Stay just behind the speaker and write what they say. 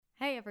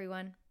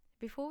everyone.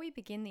 Before we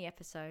begin the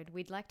episode,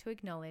 we'd like to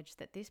acknowledge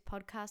that this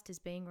podcast is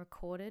being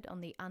recorded on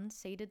the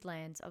unceded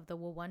lands of the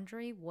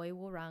Wurundjeri,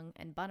 Woiwurrung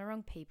and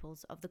Bunurong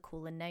peoples of the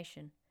Kulin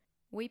Nation.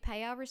 We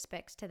pay our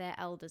respects to their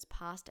elders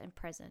past and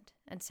present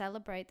and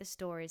celebrate the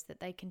stories that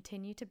they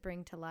continue to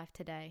bring to life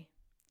today.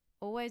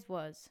 Always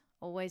was,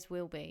 always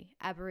will be,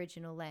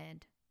 Aboriginal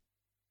land.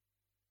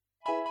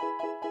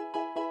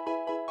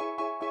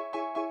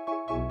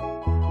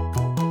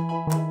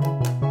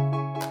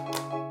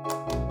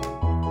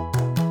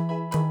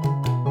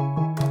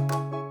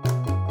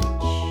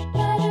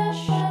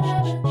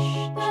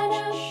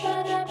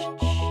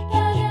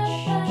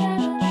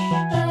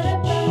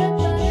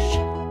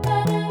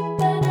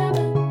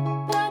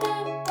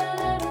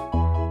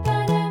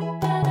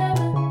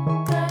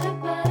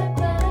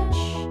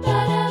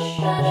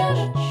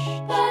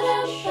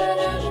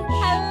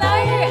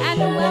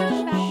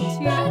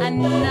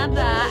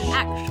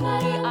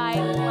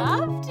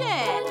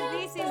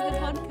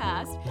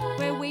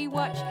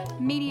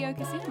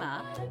 Mediocre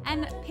cinema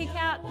and pick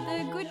out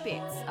the good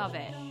bits of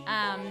it.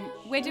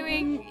 We're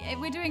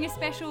doing a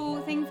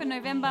special thing for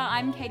November.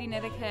 I'm Katie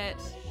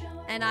Nethercutt.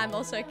 And I'm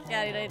also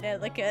Katie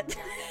Nethercutt.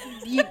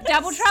 You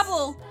double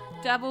trouble.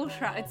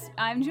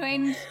 I'm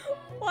joined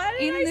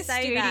in the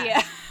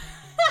studio.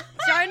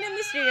 Joined in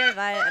the studio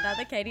by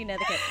another Katie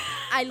Nethercutt.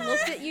 I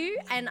looked at you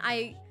and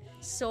I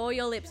saw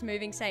your lips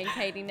moving saying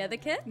Katie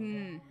Nethercutt.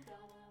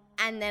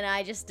 And then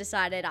I just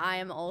decided I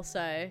am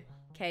also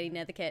Katie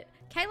Nethercutt.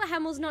 Kayla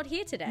Hamill's not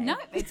here today. No,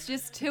 it's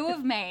just two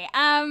of me.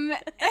 And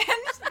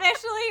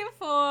especially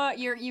for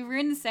you were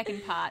in the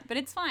second part, but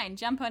it's fine.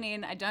 Jump on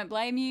in. I don't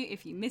blame you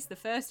if you missed the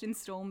first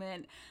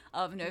installment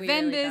of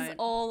November's really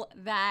All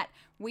That.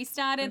 We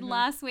started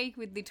last week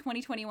with the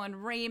 2021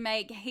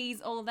 remake,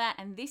 He's All That,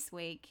 and this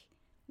week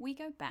we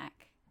go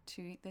back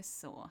to the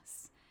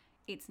source.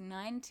 It's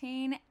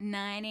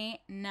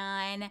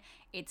 1999.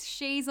 It's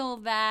She's All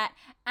That.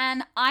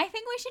 And I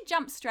think we should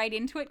jump straight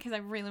into it because I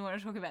really want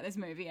to talk about this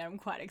movie and I'm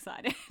quite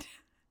excited.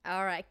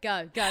 All right,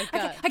 go.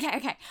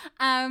 Okay.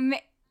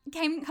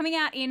 Coming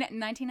out in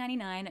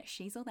 1999,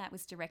 She's All That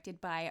was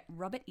directed by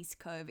Robert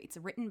Iscove. It's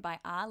written by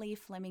R. Lee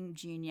Fleming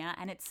Jr.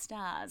 and it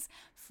stars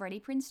Freddie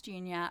Prinze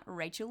Jr.,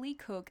 Rachel Lee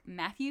Cook,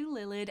 Matthew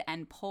Lillard,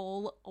 and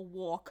Paul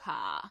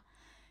Walker.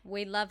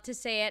 We love to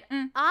see it.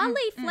 R.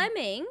 Lee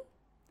Fleming...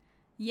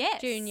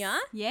 Yes. Junior?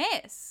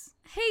 Yes.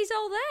 He's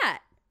All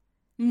That.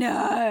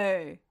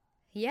 No.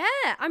 Yeah,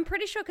 I'm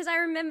pretty sure because I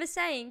remember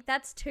saying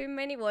that's too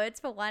many words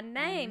for one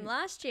name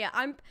last year.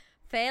 I'm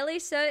fairly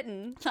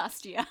certain.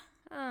 Last year.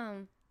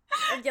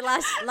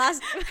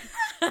 Last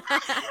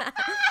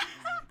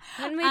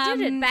when we did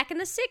it back in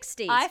the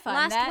 60s. I find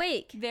last that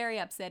week. very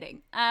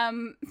upsetting.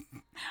 God,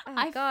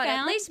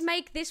 at least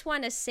make this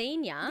one a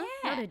senior,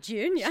 not a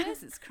junior.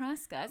 Jesus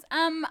Christ, guys.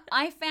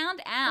 I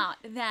found out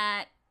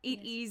that it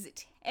is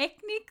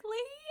technically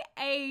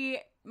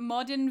a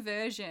modern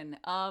version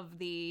of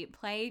the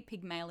play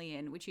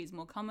Pygmalion, which is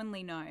more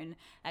commonly known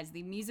as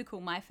the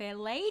musical My Fair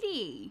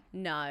Lady.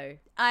 No.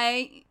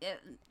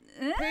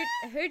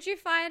 Who'd you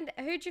find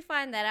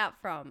that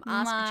out from?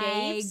 Ask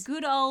Jeeves. My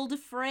good old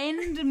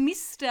friend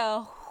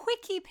Mr.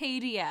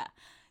 Wikipedia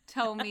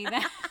told me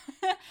that.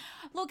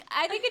 Look,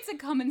 I think it's a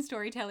common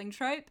storytelling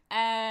trope,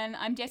 and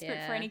I'm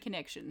desperate for any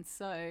connections.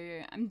 So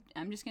I'm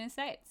just going to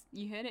say it.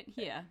 You heard it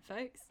here,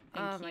 folks.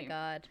 Thank you. My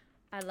God.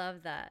 I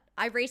love that.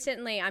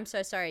 I'm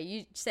so sorry.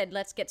 You said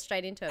let's get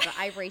straight into it, but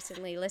I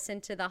recently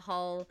listened to the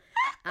whole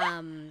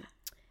original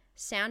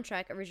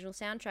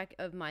soundtrack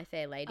of My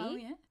Fair Lady. Oh,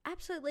 yeah?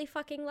 Absolutely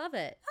fucking love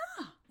it.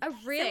 A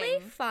really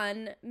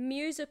fun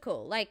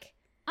musical. Like,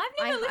 I've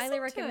never listened highly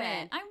to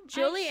recommend. it.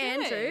 Julie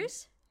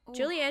Andrews. Ooh.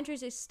 Julie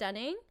Andrews is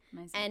stunning.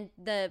 Amazing. And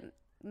the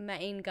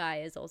main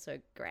guy is also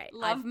great.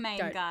 Love main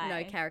guy.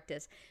 No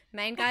characters.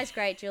 Main guy's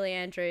great. Julie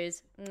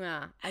Andrews,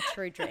 a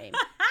true dream.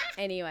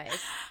 Anyways,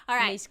 all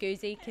right, Miss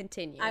Goozy,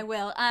 continue. I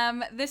will.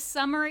 The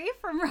summary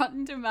from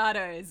Rotten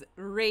Tomatoes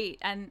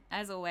and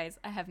as always,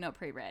 I have not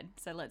pre-read,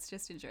 so let's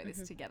just enjoy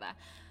this together.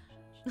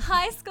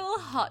 High school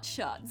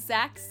hotshot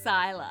Zach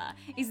Seiler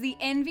is the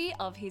envy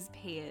of his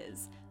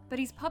peers. But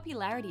his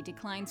popularity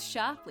declines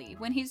sharply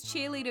when his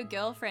cheerleader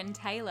girlfriend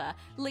Taylor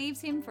leaves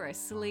him for a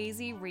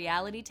sleazy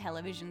reality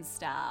television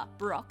star,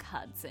 Brock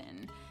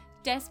Hudson.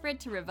 Desperate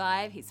to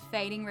revive his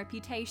fading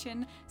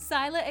reputation,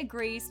 Seiler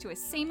agrees to a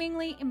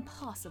seemingly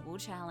impossible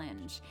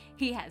challenge.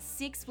 He has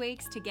 6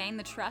 weeks to gain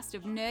the trust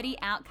of nerdy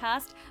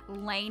outcast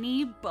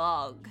Lainey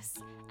Boggs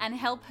and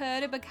help her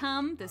to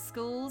become the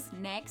school's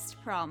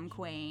next prom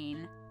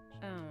queen.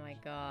 Oh my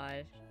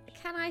God.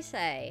 Can I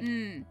say,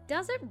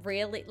 does it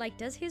really,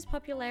 does his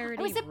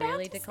popularity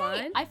really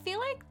decline? I feel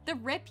like the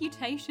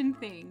reputation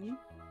thing.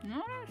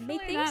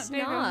 Methinks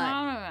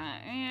not.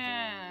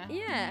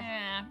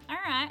 Yeah. All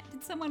right.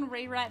 Did someone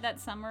rewrite that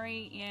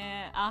summary?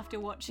 Yeah. After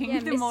watching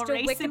the Mr. more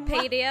recent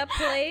Wikipedia,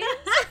 please.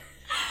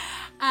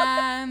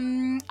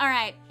 All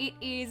right. It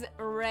is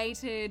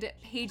rated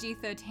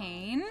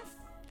PG-13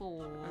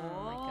 for.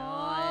 Oh my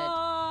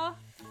God.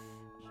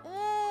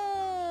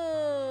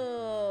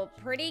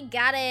 pretty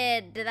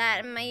gutted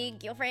that my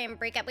girlfriend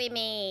broke up with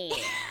me.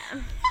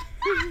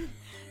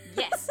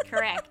 Yes,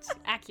 correct.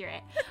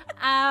 Accurate.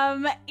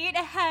 It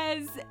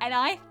has, and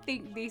I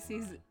think this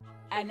is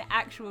an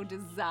actual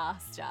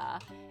disaster.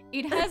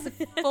 It has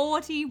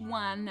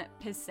 41%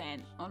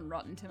 on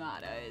Rotten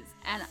Tomatoes,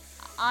 and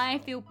I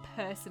feel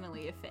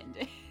personally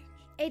offended.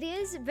 It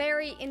is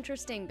very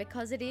interesting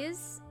because it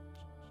is,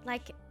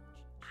 like,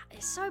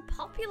 it's so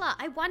popular.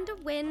 I wonder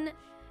when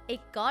it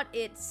got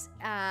its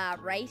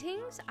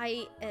ratings.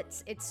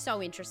 It's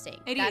so interesting.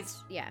 It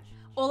is. Yeah.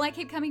 All I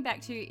keep coming back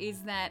to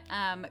is that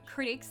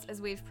critics, as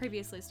we've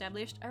previously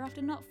established, are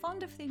often not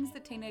fond of things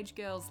that teenage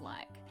girls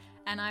like.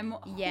 And I'm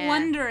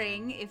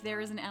wondering if there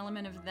is an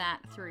element of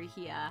that through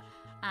here.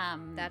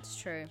 That's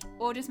true.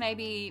 Or just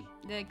maybe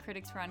the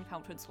critics were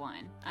uncultured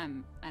swine. I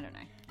don't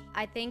know.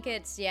 I think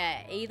it's,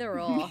 either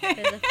or.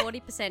 There's a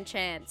 40%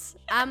 chance.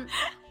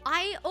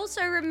 I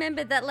also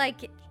remember that,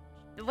 like,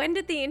 when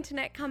did the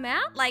internet come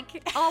out?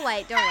 Like, oh,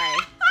 wait, don't worry.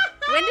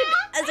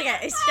 It's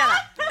okay, shut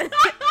up.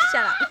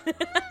 Shut up.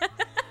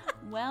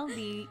 Well,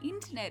 the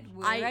internet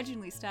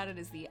originally started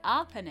as the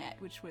ARPANET,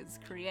 which was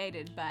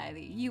created by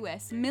the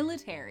US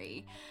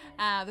military.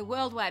 The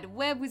World Wide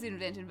Web was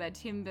invented by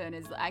Tim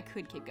Berners-Lee. I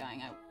could keep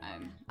going. I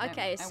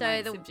won't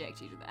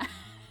subject you to that.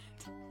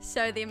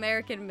 So the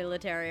American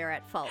military are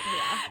at fault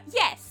here.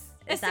 Yes.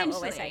 Is that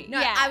what we're saying? No,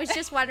 I was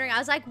just wondering. I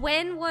was like,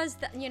 when was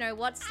the,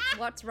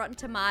 what's Rotten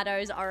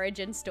Tomatoes'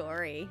 origin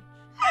story?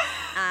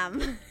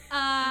 I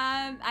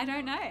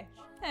don't know.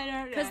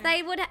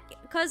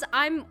 Because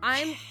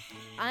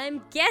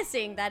I'm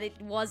guessing that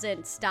it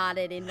wasn't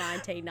started in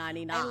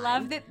 1999. I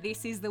love that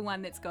this is the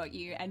one that's got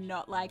you and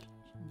not like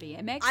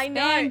BMX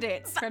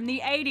Bandits from the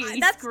 80s.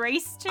 That's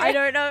Grease too. I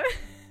don't know.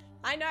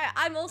 I know.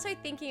 I'm also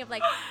thinking of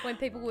like when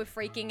people were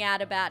freaking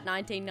out about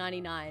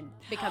 1999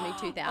 becoming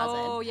 2000.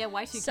 Oh yeah,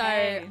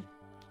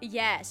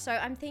 Y2K. So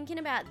I'm thinking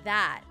about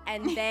that,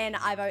 and then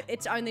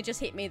it's only just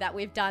hit me that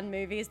we've done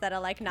movies that are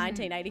like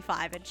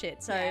 1985 and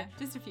shit. So yeah,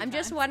 just a few I'm times.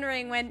 just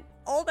wondering when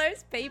all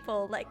those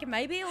people, like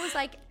maybe it was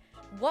like,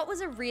 what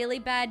was a really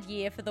bad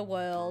year for the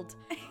world?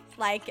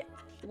 Like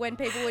when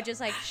people were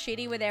just like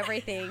shitty with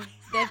everything.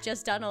 They've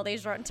just done all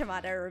these Rotten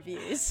Tomato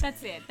reviews.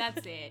 That's it,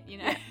 you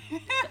know.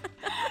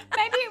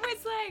 Maybe it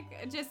was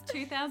like just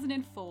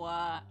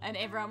 2004 and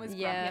everyone was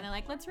grumpy and they're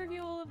like, let's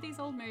review all of these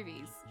old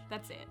movies.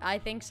 That's it. I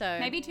think so.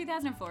 Maybe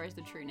 2004 is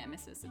the true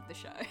nemesis of the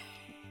show.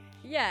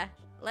 Yeah.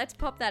 Let's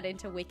pop that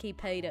into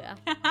Wikipedia.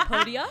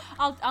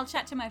 I'll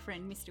chat to my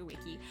friend, Mr.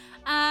 Wiki.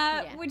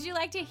 Would you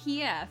like to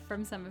hear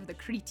from some of the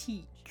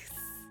critiques?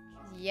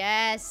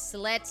 Yes,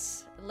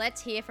 let's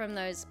hear from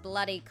those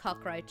bloody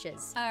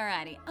cockroaches.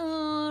 Alrighty.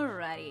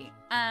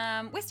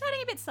 We're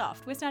starting a bit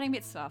soft. With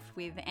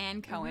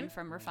Anne Cohen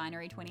from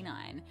Refinery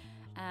 29.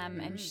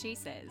 And she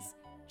says,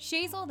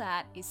 "She's All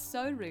That is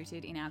so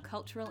rooted in our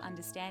cultural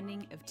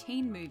understanding of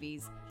teen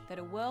movies that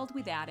a world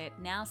without it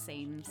now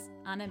seems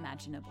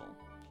unimaginable."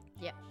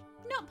 Yep.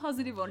 Not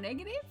positive or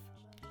negative.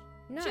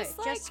 No,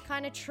 just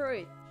kind of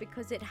truth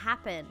because it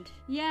happened.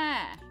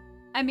 Yeah.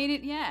 I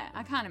mean,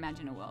 I can't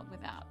imagine a world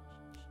without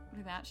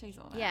She's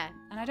All That. Yeah.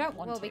 And I don't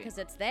want to. Well, because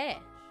it's there.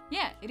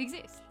 Yeah, it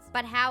exists.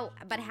 But how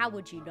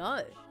would you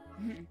know?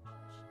 I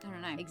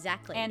don't know.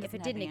 Exactly. And if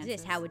it didn't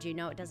exist, how would you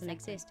know it doesn't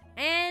exist?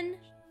 And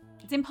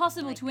it's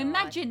impossible to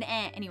imagine.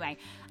 Anyway,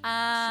 Jesus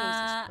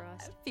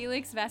Christ.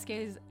 Felix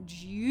Vasquez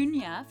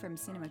Jr. from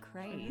Cinema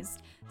Craze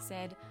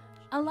said,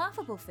 "A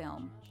laughable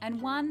film, and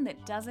one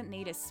that doesn't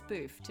need a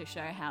spoof to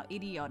show how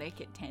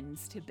idiotic it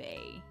tends to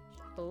be."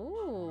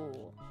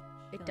 Ooh.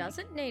 It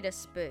doesn't need a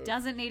spoof.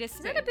 Doesn't need a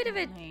spoof.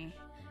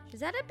 Is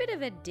that a bit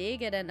of a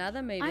dig at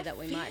another movie that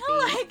we might be?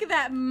 I feel like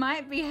that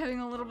might be having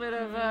a little bit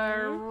of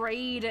a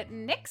read at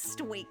next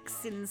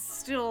week's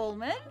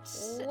installment.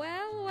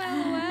 Well.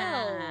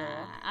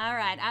 All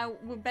right.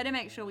 We better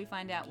make sure we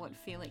find out what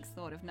Felix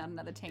thought of Not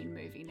Another Teen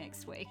Movie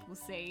next week. We'll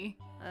see.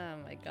 Oh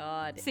my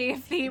God. See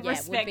if the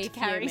respect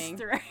carries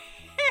through.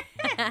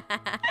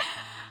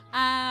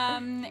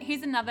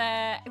 Here's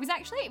another. It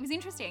was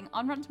interesting.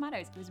 On Rotten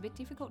Tomatoes, it was a bit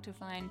difficult to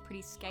find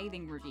pretty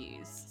scathing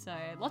reviews. So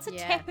lots of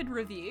tepid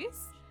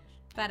reviews.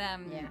 But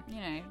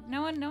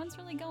no one's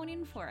really going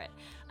in for it.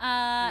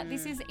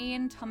 This is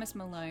Ian Thomas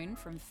Malone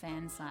from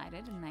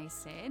Fansided, and they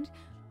said,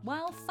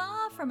 "While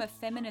far from a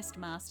feminist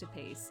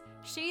masterpiece,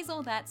 She's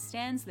All That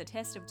stands the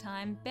test of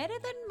time better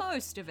than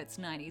most of its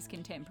 90s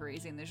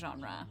contemporaries in the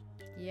genre."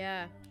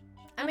 Yeah.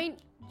 I mean,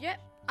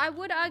 I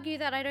would argue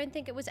that I don't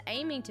think it was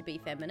aiming to be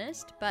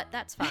feminist, but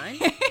that's fine.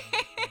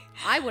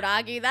 I would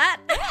argue that.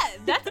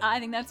 Yeah, I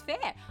think that's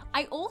fair.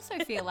 I also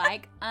feel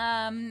like,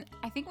 I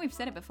think we've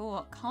said it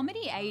before,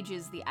 comedy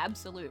ages the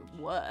absolute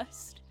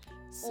worst.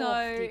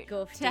 So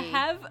to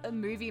have a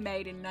movie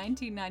made in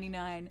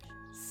 1999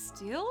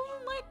 still,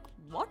 like,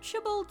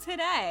 watchable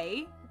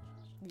today,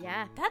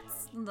 yeah,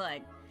 that's,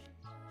 like,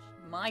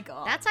 my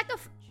God.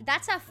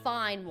 That's a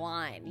fine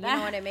wine. You know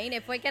what I mean?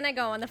 If we're going to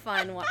go on the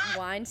fine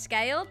wine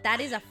scale, that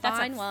is a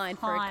fine wine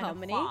for a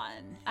comedy.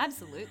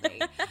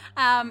 Absolutely.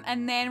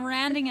 And then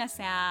rounding us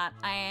out,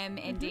 I am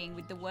ending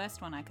with the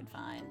worst one I could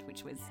find,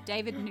 which was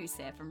David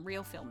Nusser from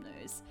Real Film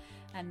News.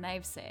 And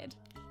they've said,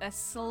 a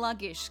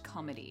sluggish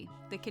comedy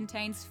that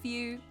contains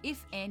few,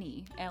 if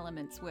any,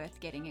 elements worth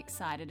getting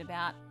excited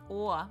about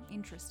or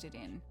interested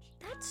in.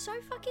 That's so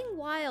fucking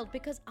wild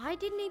because I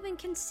didn't even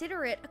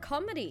consider it a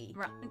comedy.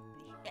 Right.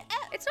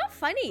 It's not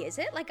funny, is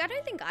it? Like, I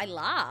don't think I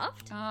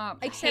laughed.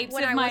 Except Heaps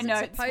when of I my wasn't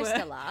notes supposed were,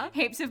 to laugh.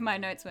 Heaps of my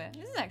notes were,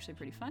 this is actually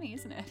pretty funny,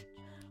 isn't it?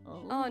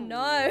 Oh,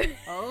 no.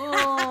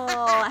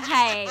 Oh,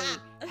 hey,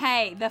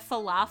 the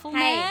falafel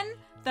man?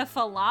 The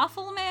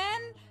falafel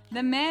man?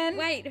 The man...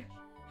 Wait,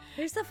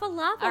 who's the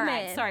falafel All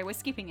man? right, sorry, we're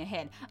skipping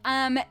ahead.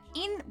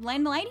 In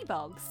Len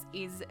Ladyboggs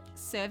is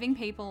serving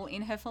people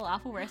in her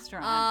falafel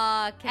restaurant.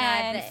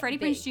 And Freddie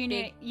Prinze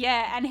Jr.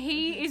 Yeah, and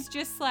he is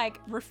just like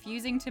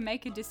refusing to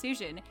make a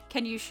decision.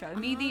 Can you show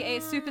me the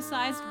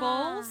supersized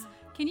balls?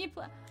 Can you?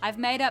 I've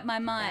made up my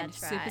mind.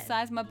 That's right.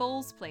 Supersize my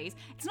balls, please.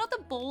 It's not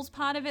the balls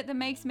part of it that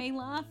makes me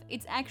laugh.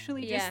 It's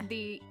actually just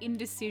the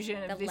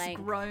indecision of this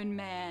length. grown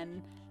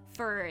man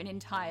for an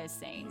entire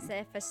scene. He's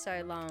there for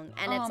so long.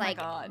 And Oh it's my like,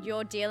 God.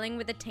 you're dealing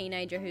with a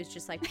teenager who's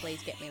just like,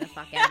 please get me the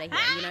fuck out of here.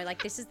 You know,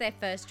 like, this is their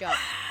first job.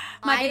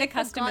 Might be I the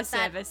customer forgot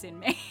that- service in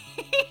me.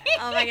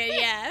 Oh my God,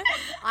 yeah.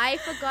 I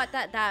forgot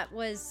that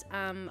was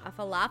a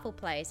falafel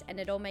place, and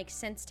it all makes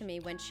sense to me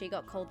when she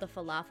got called the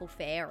falafel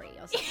fairy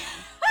or something.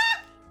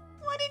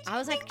 What did you I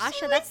was like, think she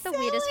Usher, that's the was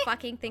weirdest selling?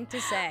 fucking thing to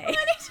say. What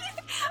did you...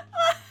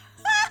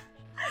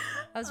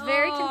 I was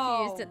very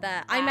confused at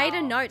that. I made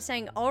a wow. note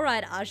saying, all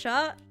right,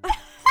 Usher.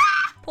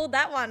 Pulled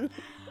that one.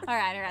 All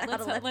right. Out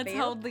of left Let's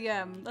field.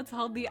 let's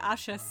hold the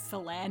Usher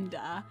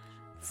slander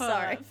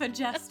Sorry. for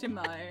just a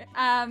mo.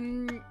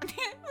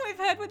 We've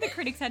heard what the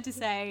critics had to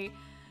say.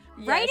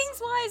 Yes.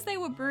 Ratings wise, they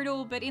were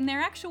brutal, but in their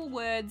actual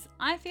words,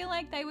 I feel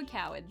like they were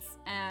cowards.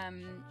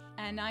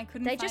 And I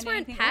couldn't. They find just weren't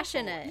anything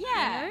passionate. awful.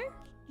 Yeah. You know?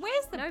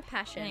 Where's the No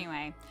passion.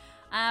 Anyway,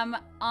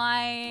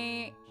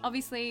 I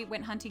obviously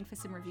went hunting for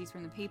some reviews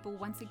from the people.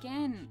 Once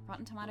again,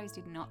 Rotten Tomatoes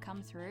did not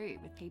come through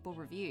with people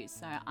reviews,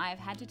 so I've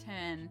had to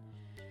turn.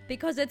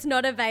 Because it's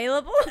not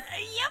available?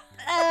 Yep.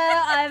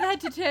 I've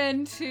had to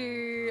turn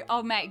to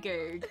old mate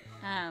Goog.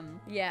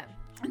 Yeah.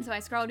 And so I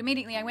scrolled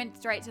immediately. I went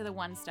straight to the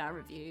 1-star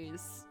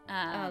reviews.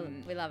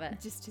 We love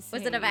it. Just to see.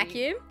 Was it a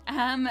vacuum?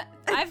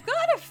 I've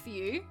got a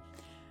few.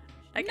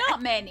 Okay.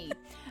 Not many.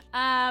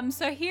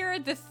 So here are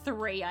the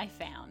 3 I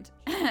found.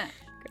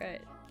 Great.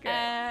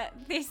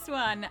 This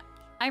one.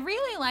 I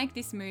really like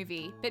this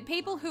movie, but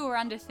people who are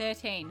under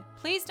 13,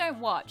 please don't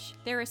watch.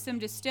 There are some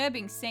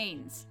disturbing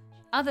scenes.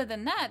 Other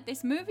than that,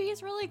 this movie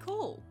is really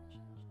cool.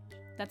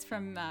 That's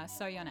from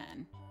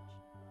Soyonan.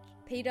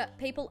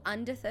 People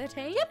under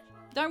 13? Yep.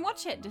 Don't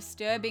watch it.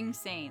 Disturbing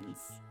scenes.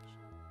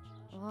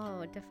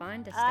 Oh,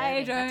 define disturbing.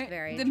 I That's don't.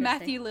 very The interesting.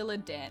 Matthew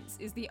Lillard dance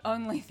is the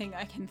only thing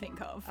I can think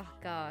of. Oh,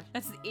 God.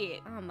 That's it.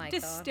 Oh, my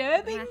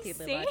Disturbing God. Matthew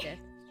scene. Lillard did.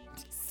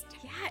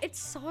 Yeah, it's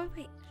so...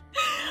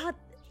 God.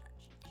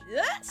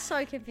 That's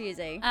so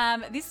confusing.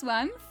 This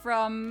one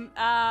from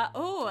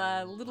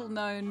a little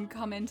known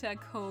commenter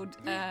called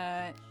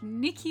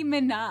Nicki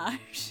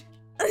Minaj,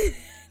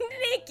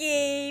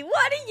 Nikki,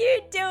 what are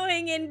you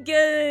doing in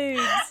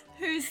Goons?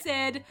 who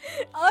said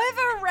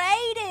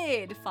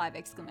overrated 5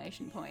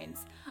 exclamation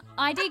points.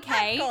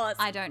 IDK, Of course.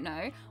 I don't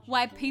know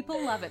why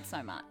people love it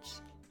so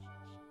much.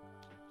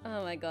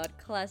 Oh my God,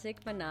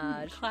 classic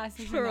Minaj.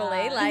 Classic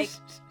Truly, Minaj. like,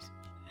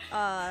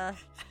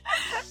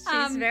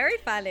 she's very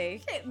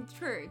funny. Yeah,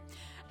 true.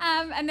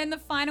 And then the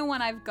final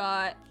one I've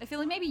got, I feel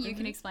like maybe you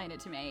can explain it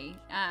to me.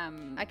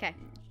 Okay.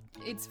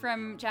 It's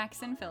from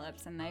Jackson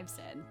Phillips, and they've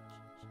said,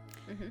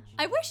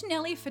 I wish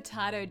Nelly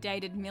Furtado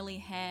dated Millie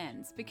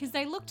Hands because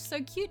they looked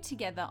so cute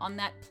together on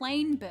that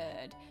plane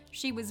bird.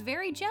 She was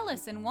very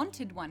jealous and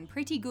wanted one.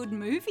 Pretty good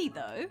movie,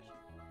 though.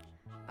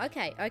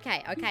 Okay,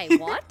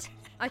 what?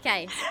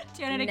 Okay.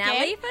 Do you want it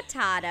Nelly again?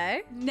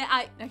 Furtado.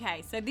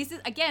 Okay, so this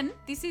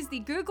is the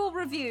Google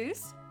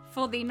reviews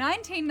for the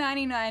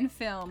 1999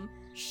 film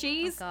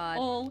She's God.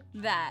 All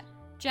That.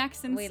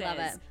 Jackson We says, love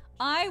it.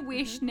 I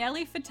wish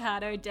Nelly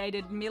Furtado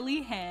dated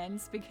Millie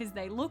Hands because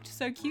they looked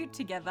so cute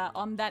together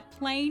on that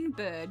plane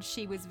bird.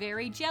 She was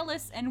very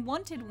jealous and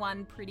wanted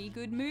one. Pretty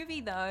good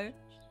movie, though.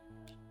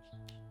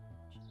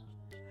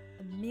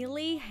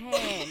 Millie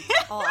Hands.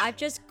 Oh, I've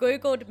just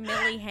Googled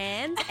Millie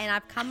Hands and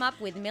I've come up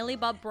with Millie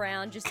Bob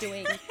Brown just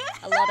doing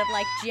a lot of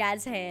like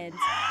jazz hands.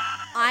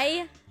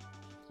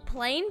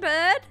 Plain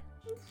bird.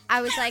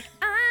 I was like,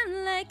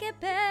 I'm like a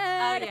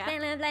bird.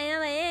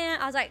 yeah.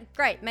 I was like,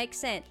 great, makes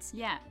sense.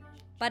 Yeah.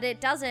 But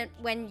it doesn't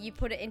when you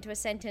put it into a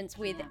sentence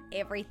with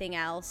everything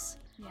else.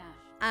 Yeah.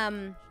 I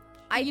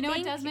What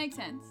think does make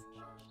sense?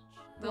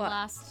 The What?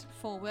 last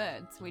 4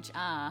 words, which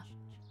are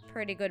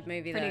pretty good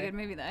movie pretty though. good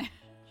movie, though.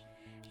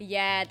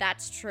 Yeah,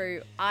 that's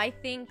true. I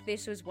think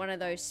this was one of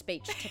those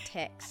speech to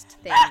text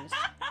things.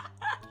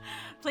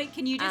 Please,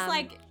 can you just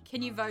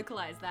can you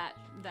vocalize that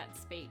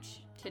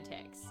speech to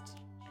text?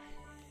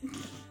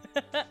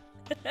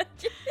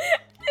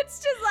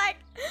 It's just like,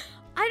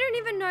 I don't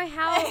even know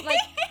how, like,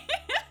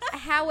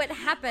 how it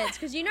happens.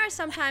 Because you know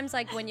sometimes,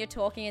 like, when you're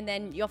talking and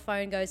then your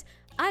phone goes,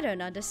 I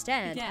don't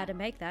understand how to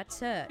make that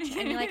search.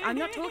 And you're like, I'm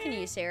not talking to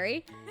you,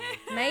 Siri.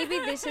 Maybe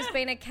this has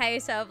been a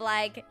case of,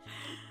 like,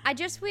 I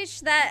just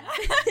wish that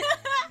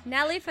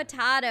Nelly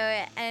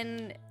Furtado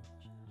and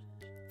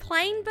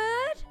Plain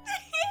Bird?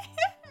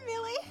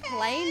 Millie.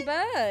 Plain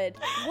Bird.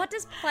 What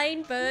does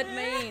Plain Bird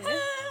mean?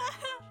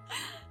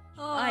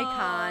 I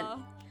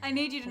can't. I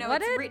need you to know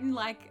What it's a- written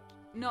like,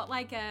 not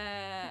like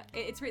a,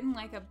 it's written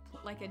like a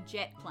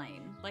jet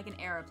plane, like an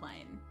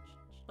aeroplane.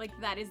 Like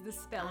that is the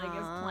spelling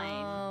of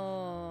plane.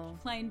 Oh.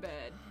 Plain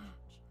Bird.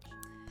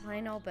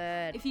 Plain old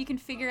bird. If you can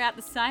figure out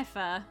the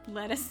cipher,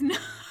 let us know.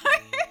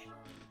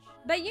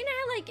 But you know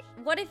how, like,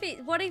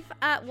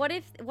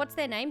 what's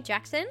their name?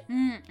 Jackson?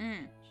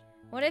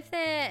 What if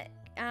they're,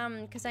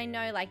 because I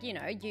know, like, you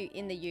know,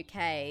 in the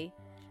UK,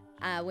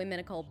 women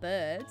are called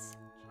birds.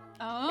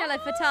 Oh. Nelly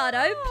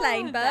Furtado,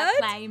 Plain Bird. That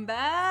Plain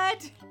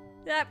Bird.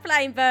 That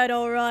Plain Bird,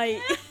 all right.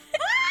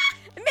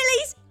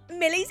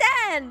 Millie's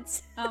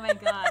hands. Oh my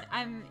God.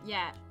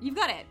 You've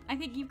got it. I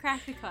think you've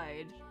cracked the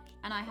code.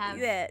 And I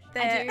have,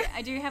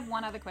 I do have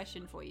one other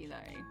question for you though.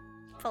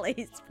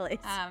 Please.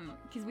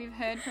 Because we've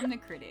heard from the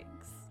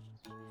critics.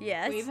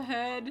 Yes. We've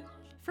heard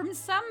from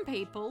some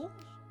people.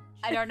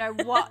 I don't know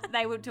what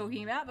they were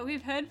talking about, but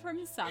we've heard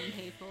from some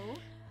people.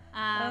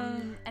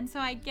 And so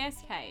I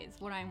guess, Kays,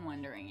 what I'm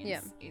wondering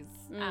is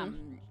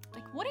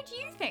like, what did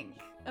you think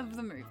of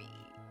the movie?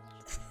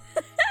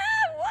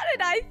 What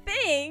did I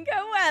think?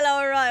 Well,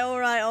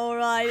 all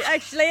right.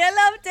 Actually, I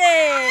loved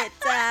it.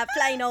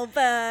 Plain old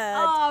bird.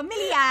 Oh,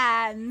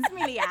 millions.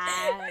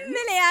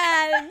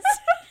 Millions.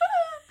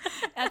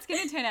 That's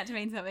going to turn out to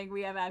mean something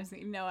we have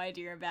absolutely no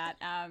idea about.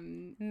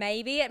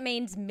 Maybe it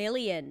means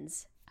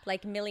millions.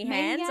 Like Millie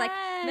hands, like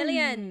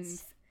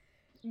millions.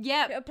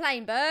 Yep.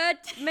 Plain bird,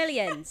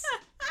 millions.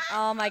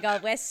 Oh my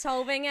God, we're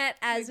solving it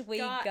as we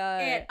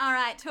go. All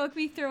right, talk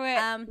me through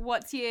it.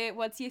 What's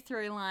your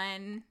through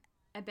line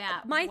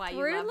about my why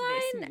through you love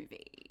line? this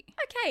movie?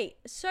 Okay,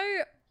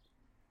 so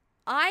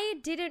I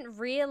didn't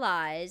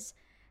realize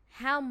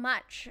how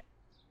much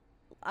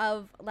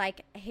of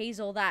like He's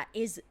All That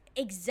is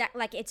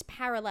like it's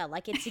parallel,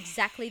 like it's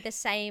exactly the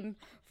same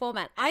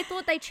format. I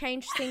thought they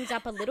changed things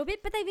up a little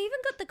bit, but they've even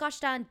got the gosh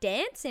darn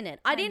dance in it.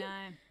 I didn't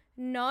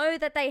know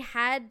that they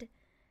had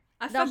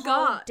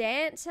whole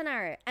dance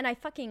scenario, and I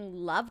fucking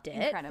loved it.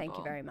 Incredible. Thank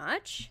you very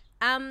much.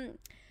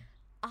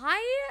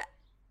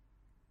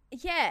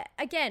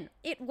 Again,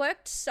 it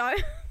worked so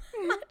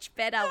much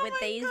better with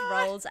these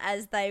roles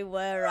as they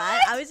were,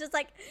 right? I was just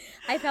like,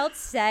 I felt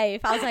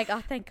safe. I was like,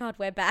 oh, thank God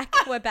we're back.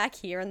 We're back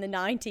here in the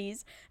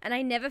 90s, and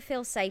I never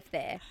feel safe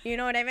there. You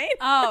know what I mean?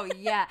 Oh,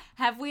 yeah.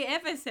 Have we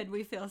ever said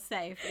we feel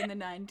safe in the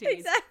 90s?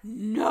 Exactly.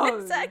 No.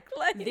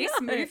 Exactly. This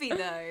movie,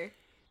 though.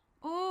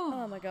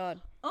 Oh, my God.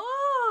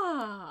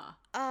 Oh.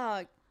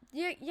 Oh,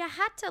 you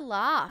had to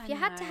laugh. You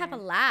had to have a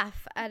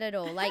laugh at it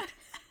all. Like,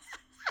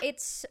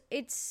 it's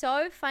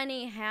so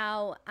funny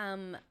how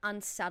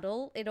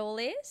unsubtle it all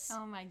is.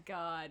 Oh my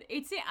God.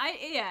 It's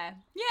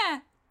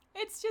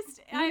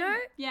just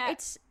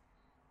it's,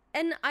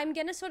 and I'm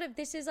gonna sort of,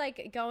 this is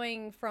like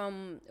going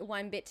from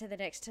one bit to the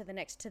next to the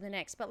next to the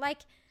next, but like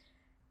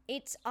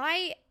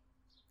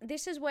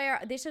this is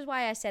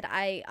why I said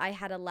I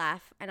had a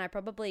laugh, and I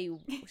probably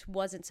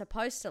wasn't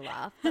supposed to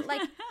laugh, but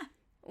like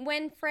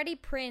when Freddie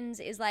Prinze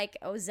is like,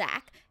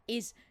 Zach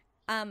is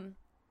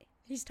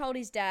he's told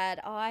his dad,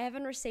 I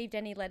haven't received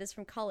any letters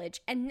from college.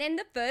 And then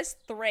the first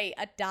three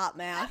are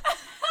Dartmouth.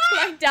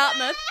 Like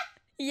Dartmouth,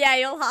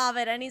 Yale,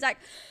 Harvard. And he's like,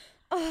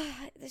 oh,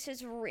 this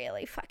is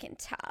really fucking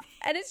tough.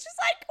 And it's just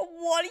like,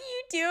 what are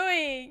you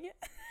doing?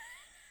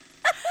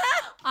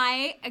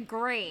 I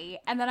agree.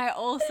 And then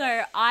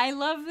I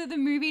love that the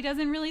movie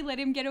doesn't really let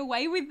him get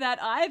away with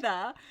that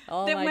either.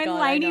 Oh that my when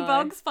God, Lainey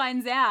Boggs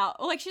finds out,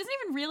 or like she doesn't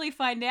even really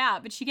find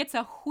out, but she gets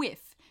a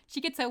whiff. She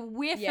gets a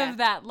whiff of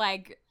that,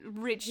 like,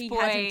 rich boy. He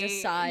hasn't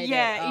decided.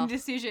 Yeah,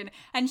 indecision.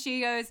 And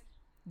she goes,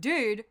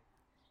 dude,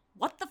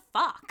 what the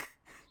fuck?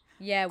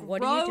 Yeah,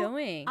 what are you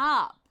doing?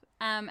 Up.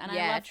 And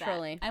I love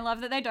truly. that. I love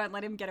that they don't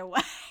let him get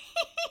away.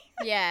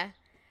 Yeah.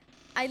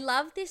 I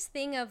love this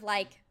thing of,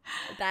 like,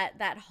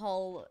 that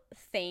whole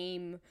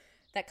theme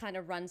that kind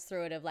of runs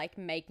through it of, like,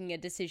 making a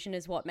decision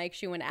is what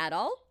makes you an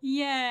adult.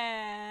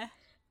 Yeah.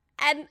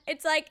 And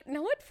it's like,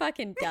 no, it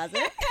fucking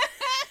doesn't.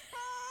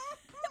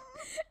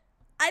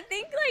 I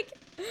think, like,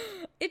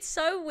 it's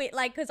so weird,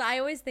 like, because I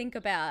always think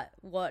about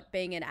what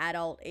being an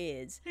adult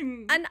is.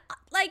 And,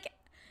 like,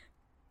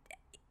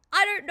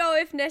 I don't know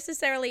if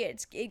necessarily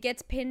it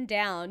gets pinned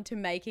down to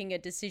making a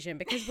decision,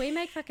 because we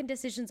make fucking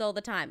decisions all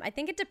the time. I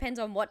think it depends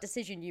on what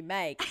decision you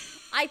make.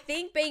 I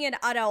think being an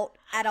adult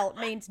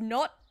means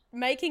not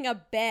making a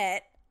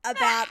bet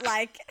about,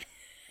 like...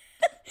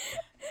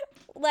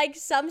 like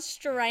some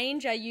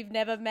stranger you've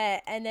never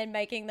met and then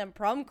making them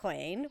prom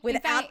queen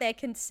without their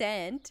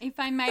consent. If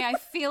I may, I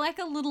feel like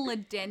a little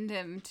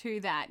addendum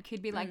to that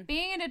could be like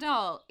being an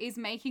adult is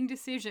making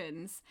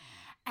decisions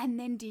and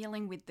then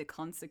dealing with the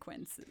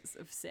consequences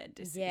of said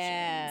decisions.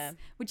 Yeah,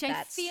 which I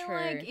that's feel true.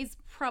 like is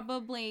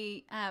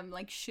probably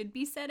like should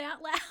be said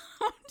out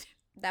loud.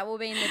 That will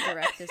be in the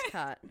director's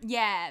cut.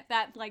 Yeah,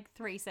 that like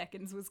 3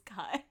 seconds was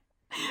cut.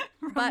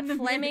 from But the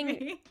Fleming,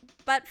 movie.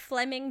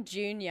 Fleming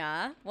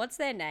Jr., what's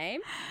their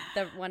name?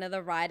 One of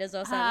the writers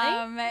or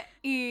something?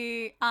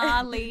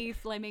 Ali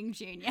Fleming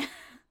Jr.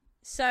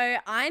 So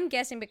I'm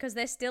guessing because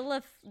they're still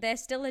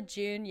a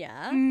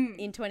junior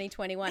in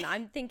 2021.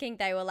 I'm thinking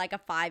they were like a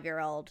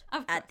 5-year-old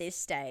Of at course. this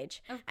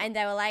stage, Of and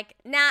they were like,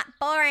 "Nah,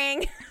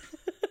 boring."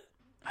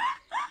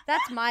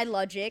 That's my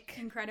logic.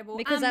 Incredible.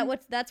 Because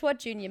that's what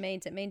junior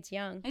means. It means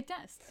young. It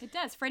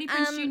does. Freddie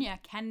Prinze Jr.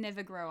 can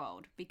never grow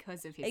old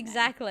because of his name.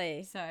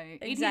 Exactly. So it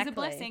is a Exactly.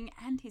 blessing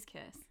and his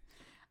curse.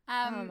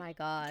 Oh my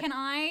God. Can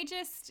I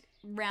just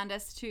round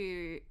us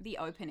to the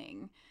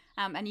opening?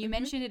 And you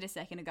mentioned it a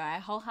second ago. I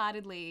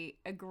wholeheartedly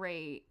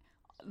agree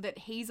that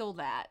He's All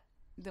That,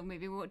 the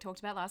movie we talked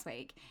about last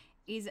week,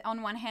 is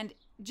on one hand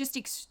just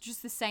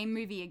the same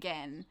movie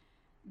again,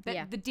 but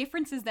Yeah. the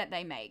differences that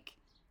they make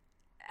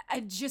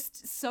are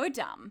just so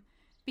dumb.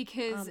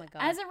 Because Oh my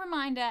God. as a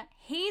reminder,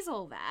 He's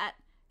All That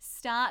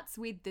starts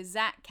with the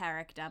Zach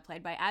character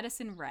played by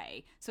Addison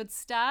Rae. So it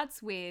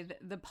starts with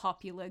the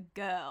popular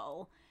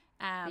girl.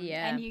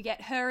 Yeah. And you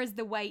get her as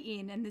the way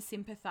in and the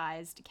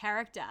sympathized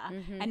character.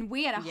 Mm-hmm. And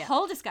we had a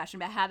whole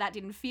discussion about how that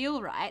didn't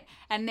feel right.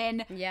 And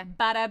then, Yeah.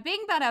 bada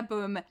bing, bada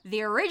boom,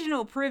 the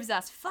original proves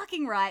us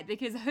fucking right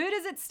because who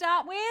does it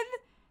start with?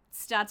 It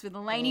starts with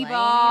Lainey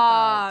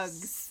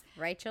Boggs.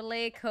 Rachel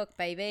Lee Cook,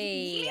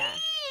 baby.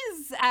 Yes!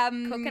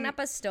 Cooking up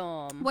a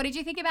storm. What did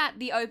you think about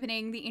the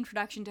opening, the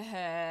introduction to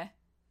her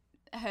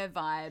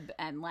vibe,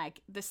 and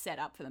like the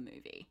setup for the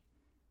movie?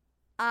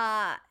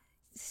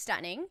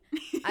 Stunning.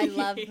 I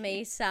love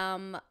me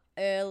some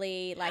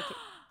early, like,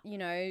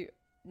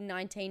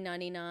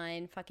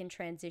 1999 fucking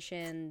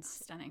transitions.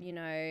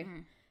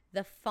 Stunning.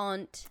 The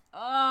font,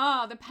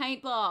 Oh, the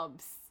paint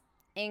blobs.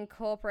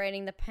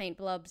 incorporating the paint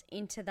blobs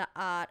into the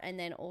art and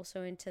then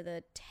also into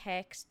the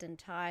text and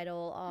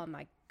title. Oh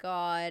my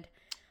God.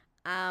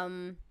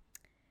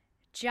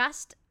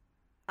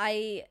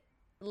 I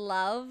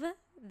love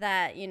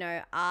that,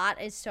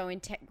 art is so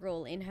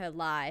integral in her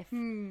life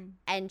and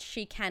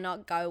she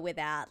cannot go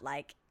without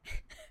like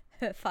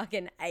her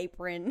fucking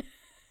apron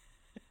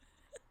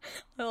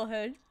or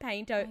her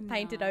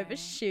painted over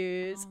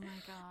shoes. Oh my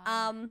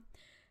God.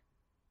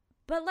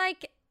 But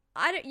like,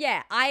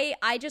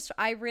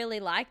 I really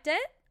liked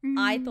it.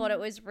 I thought it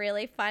was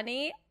really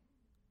funny.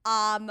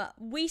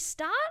 We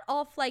start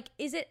off like,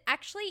 is it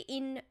actually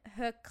in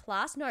her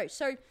class? No.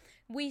 So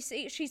we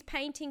see she's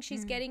painting,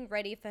 she's getting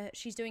ready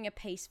she's doing a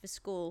piece for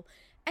school.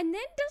 And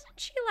then doesn't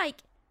she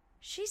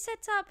she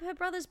sets up her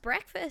brother's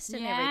breakfast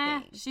and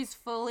everything. She's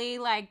fully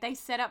like, they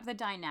set up the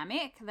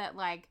dynamic that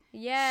like,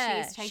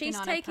 Yeah, she's taking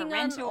on taking a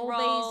parental all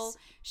role. these-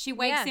 She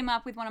wakes Yeah. him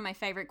up with one of my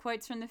favorite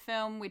quotes from the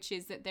film, which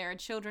is that there are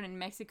children in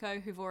Mexico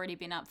who've already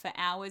been up for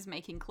hours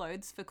making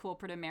clothes for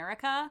corporate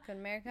America. Good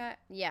America?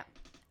 Yeah.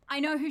 I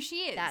know who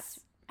she is.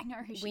 I know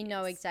who she is. We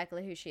know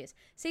exactly who she is.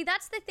 See,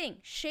 that's the thing.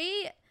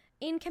 She,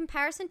 in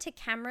comparison to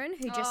Cameron,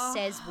 who just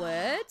says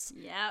words,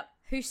 Yep.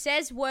 who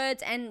says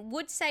words and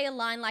would say a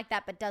line like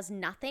that but does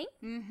nothing.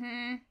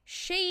 Mm-hmm.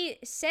 She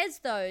says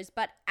those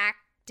but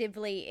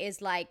actively is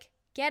like,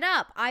 get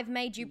up, I've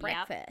made you Yep.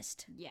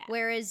 breakfast. Yeah.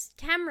 Whereas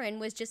Cameron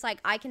was just like,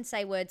 I can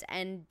say words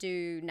and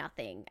do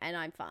nothing and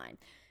I'm fine.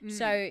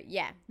 So,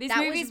 yeah. This that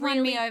movie's was really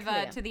won me over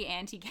clear. to the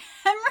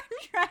anti-Cameron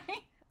train.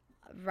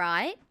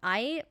 Right?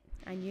 I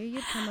knew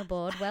you'd come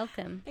aboard.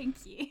 Welcome.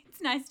 Thank you.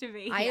 It's nice to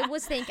be I here.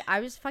 was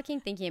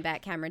fucking thinking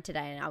about Cameron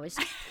today and I was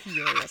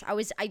furious.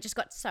 I just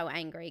got so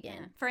angry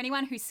again. For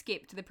anyone who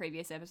skipped the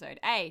previous episode,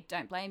 A,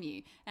 don't blame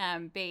you.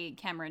 B,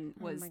 Cameron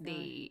was my God.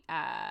 the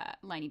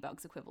Lainey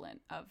Boggs equivalent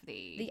of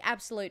The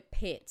absolute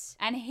pits.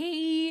 and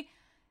he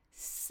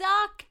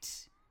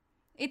sucked.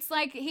 It's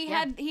like he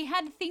had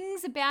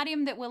things about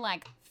him that were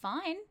like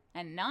fine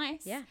and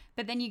nice. Yeah.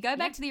 But then you go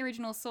back to the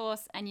original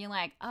source and you're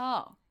like,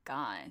 oh,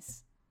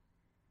 guys.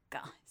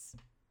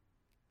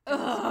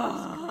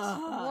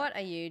 Ugh. What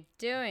are you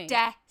doing?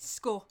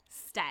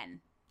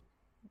 Disgusting.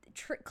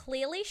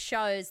 Clearly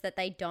shows that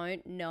they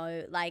don't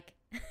know, like,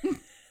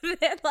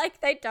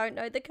 they don't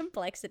know the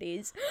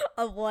complexities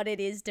of what it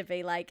is to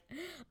be like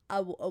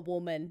a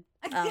woman.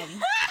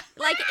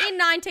 Like in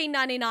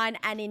 1999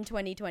 and in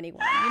 2021.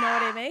 You know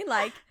what I mean?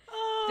 Like,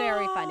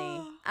 very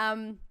funny.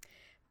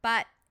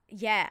 But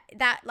yeah,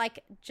 that like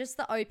just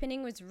the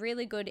opening was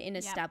really good in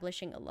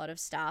establishing a lot of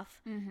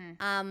stuff.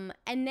 Mm-hmm.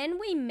 And then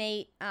we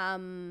meet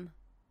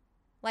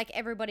like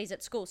everybody's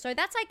at school, so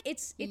that's like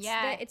it's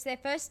their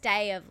first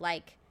day of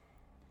like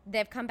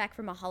they've come back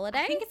from a holiday.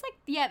 I think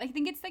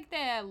it's like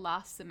their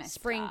last semester.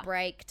 Spring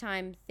break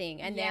time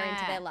thing, and they're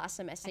into Yeah. their last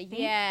semester. I think.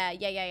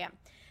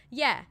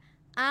 Yeah.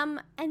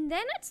 And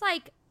then it's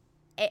like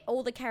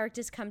all the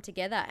characters come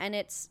together, and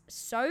it's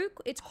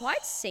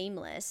quite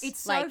seamless.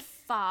 It's like, so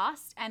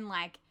fast and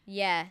like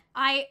yeah,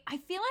 I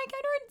feel like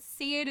I don't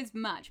see it as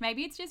much.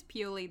 Maybe it's just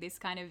purely this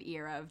kind of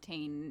era of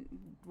teen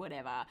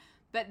whatever.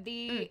 But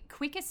the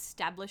quick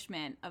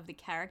establishment of the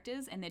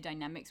characters and their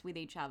dynamics with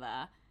each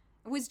other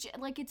was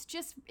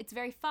it's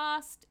very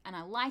fast, and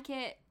I like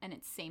it, and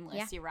it's seamless.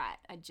 Yeah. You're right.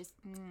 I just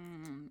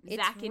it's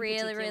Zach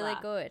really, really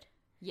good.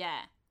 Yeah.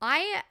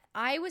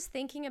 I was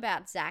thinking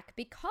about Zach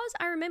because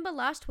I remember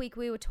last week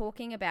we were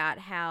talking about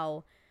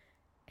how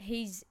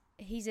he's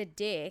a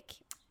dick,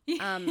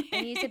 and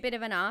he's a bit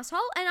of an asshole,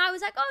 and I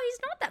was like, oh, he's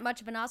not that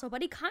much of an asshole,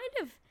 but he kind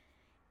of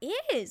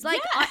is.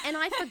 Like, yeah. and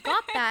I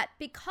forgot that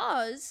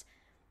because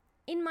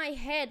in my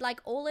head, like,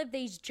 all of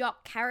these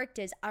jock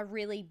characters are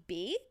really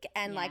big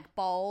and like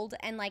bold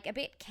and like a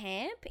bit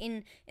camp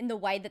in the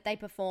way that they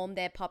perform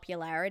their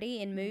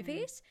popularity in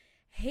movies.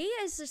 He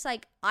is just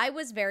like, I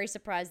was very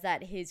surprised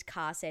that his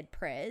car said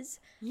Prez.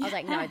 Yeah. I was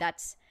like, no,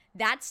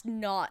 that's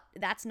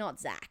not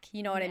Zach.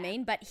 You know what I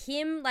mean? But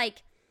him,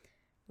 like,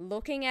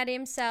 looking at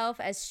himself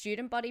as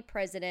student body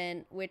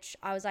president, which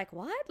I was like,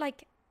 what?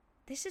 Like,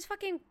 this is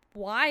fucking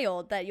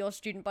wild that you're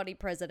student body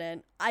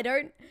president.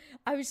 I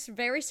was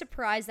very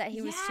surprised that he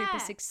was super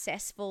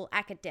successful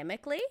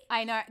academically.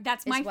 I know.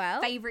 That's my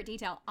favorite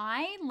detail.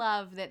 I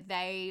love that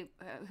they,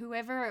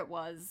 whoever it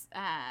was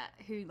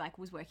who like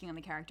was working on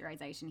the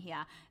characterization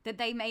here, that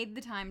they made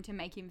the time to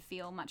make him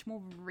feel much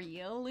more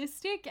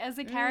realistic as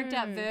a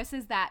character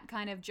versus that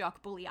kind of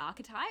jock bully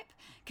archetype.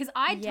 Because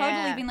I'd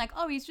totally been like,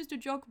 oh, he's just a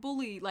jock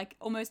bully, like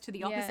almost to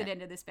the opposite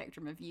end of the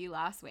spectrum of you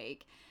last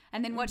week.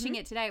 And then watching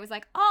it today, it was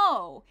like,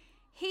 oh,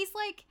 he's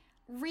like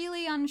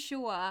really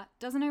unsure,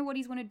 doesn't know what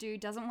he's want to do,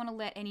 doesn't want to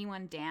let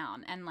anyone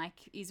down, and like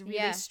is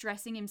really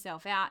stressing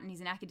himself out, and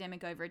he's an academic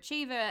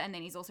overachiever, and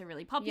then he's also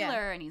really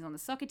popular, and he's on the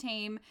soccer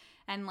team,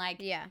 and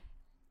like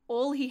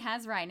all he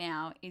has right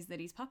now is that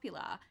he's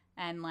popular,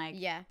 and like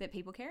that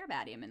people care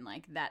about him, and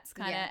like that's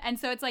kind of and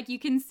so it's like you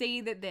can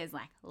see that there's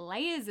like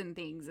layers and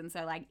things, and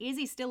so like, is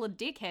he still a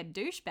dickhead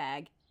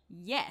douchebag?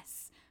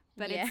 Yes,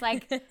 but it's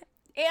like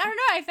I don't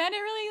know, I found it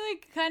really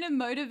like kind of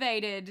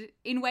motivated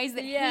in ways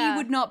that he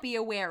would not be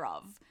aware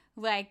of.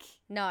 Like,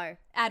 no,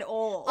 at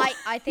all.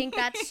 I think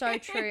that's so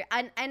true.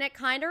 And it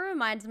kind of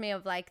reminds me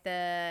of like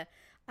I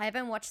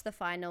haven't watched the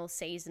final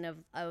season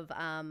of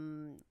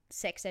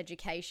Sex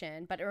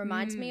Education, but it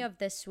reminds me of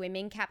the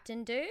swimming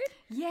captain dude.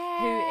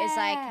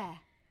 Yeah.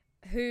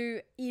 Who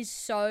is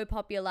so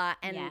popular,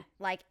 and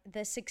like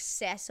the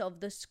success of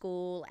the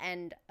school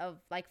and of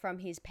like from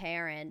his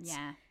parents.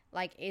 Yeah.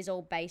 Like, is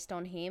all based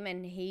on him,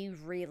 and he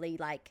really,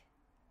 like,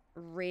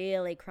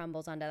 really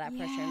crumbles under that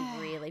pressure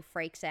and really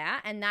freaks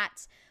out. And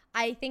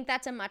I think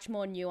that's a much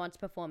more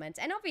nuanced performance.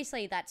 And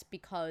obviously that's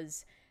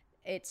because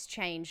it's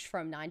changed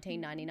from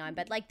 1999.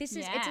 But, like, it's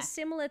a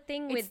similar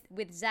thing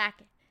with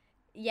Zach.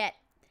 Yet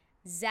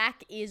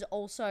Zach is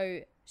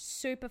also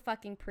super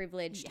fucking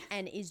privileged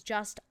and is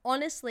just,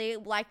 honestly,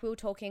 like we were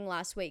talking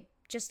last week,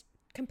 just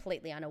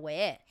completely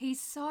unaware. He's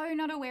so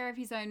not aware of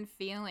his own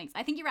feelings.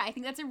 I think you're right. I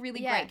think that's a really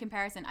great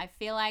comparison. I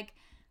feel like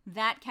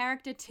that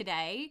character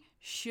today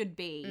should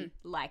be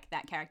like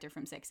that character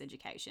from Sex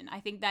Education. I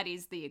think that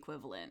is the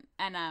equivalent.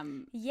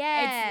 And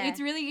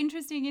it's really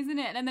interesting, isn't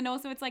it? And then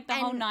also it's like the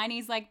whole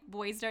 90s, like,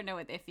 boys don't know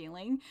what they're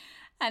feeling.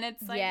 And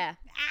it's like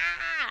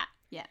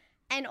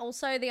And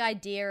also the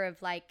idea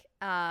of like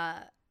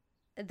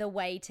the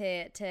way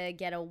to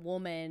get a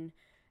woman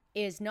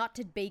is not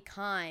to be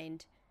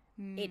kind.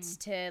 It's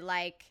to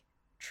like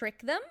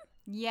trick them.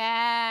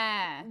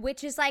 Yeah.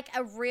 Which is like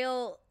a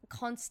real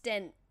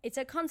constant, it's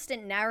a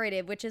constant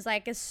narrative, which is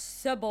like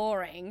so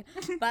boring,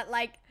 but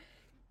like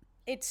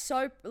it's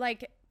so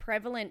like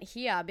prevalent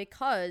here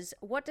because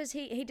what does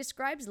he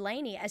describes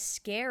Lainey as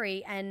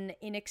scary and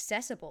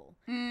inaccessible.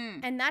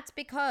 And that's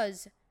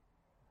because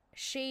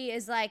she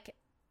is like,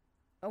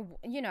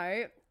 you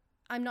know,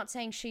 I'm not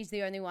saying she's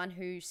the only one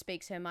who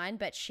speaks her mind,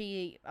 but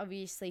she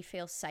obviously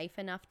feels safe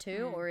enough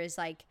to, or is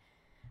like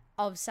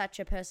of such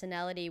a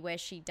personality where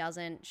she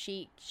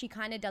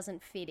kind of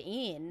doesn't fit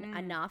in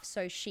enough,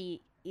 so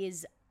she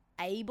is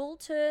able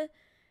to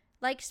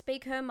like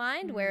speak her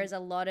mind, whereas a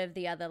lot of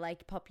the other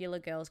like popular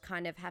girls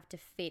kind of have to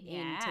fit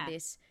into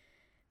this,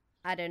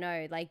 I don't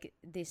know, like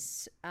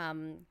this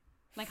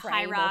like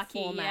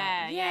hierarchy,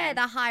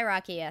 the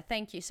hierarchy,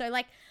 thank you. So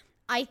like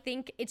I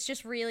think it's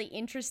just really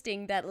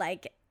interesting that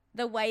like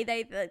the way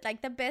they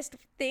like the best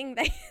thing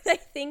they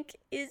think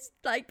is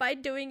like by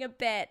doing a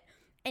bet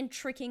and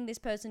tricking this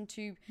person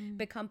to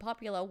become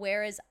popular,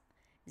 whereas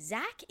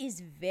Zach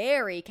is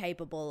very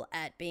capable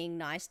at being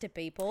nice to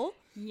people.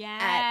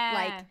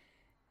 Yeah.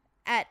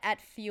 At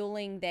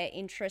fueling their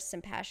interests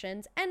and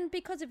passions. And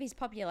because of his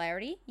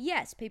popularity,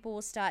 yes, people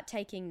will start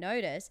taking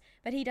notice,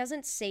 but he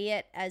doesn't see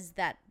it as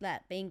that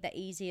being the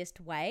easiest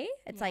way.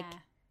 It's like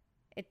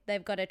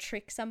they've got to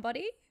trick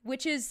somebody,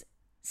 which is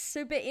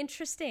super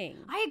interesting.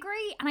 I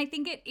agree, and I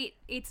think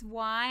it's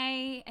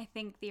why I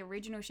think the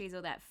original She's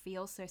All That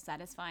feels so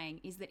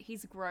satisfying is that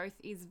his growth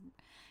is,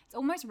 it's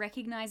almost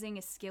recognizing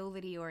a skill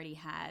that he already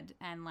had,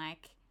 and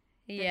like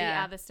that the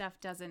other stuff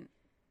doesn't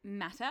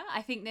matter.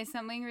 I think there's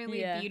something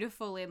really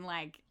beautiful in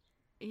like,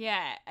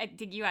 I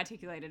think you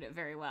articulated it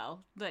very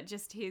well, but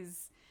just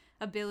his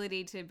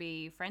ability to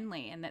be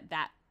friendly, and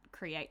that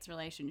creates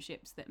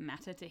relationships that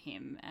matter to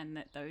him, and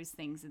that those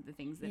things are the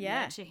things that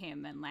Yeah. nurture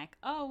him, and like,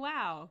 oh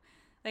wow,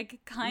 like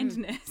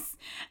kindness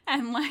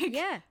and like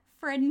Yeah.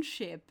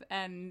 friendship,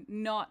 and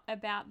not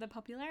about the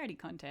popularity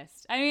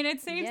contest. I mean,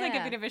 it seems like a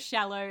Yeah. bit of a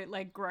shallow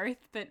like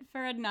growth, but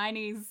for a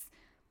 90s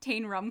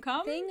teen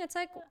rom-com thing, it's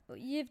like,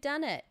 you've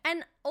done it.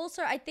 And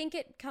also, I think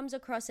it comes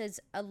across as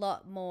a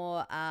lot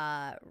more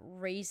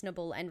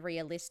reasonable and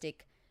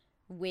realistic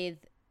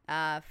with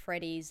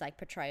Freddie's like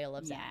portrayal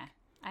of yeah, Zach.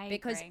 I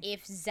Because agree.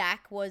 if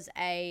Zach was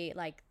a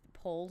like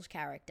Paul's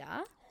character,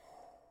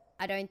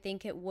 I don't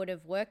think it would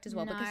have worked as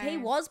well, because he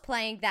No. was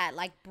playing that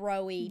like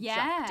bro-y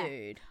Yeah. jock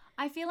dude.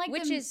 I feel like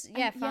Which is,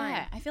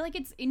 fine. I feel like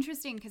it's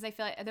interesting because I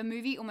feel like the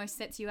movie almost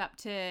sets you up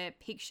to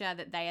picture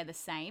that they are the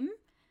same.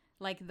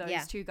 Like those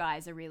Yeah. two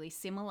guys are really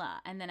similar.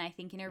 And then I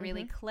think in a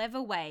really Mm-hmm.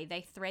 clever way,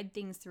 they thread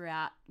things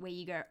throughout where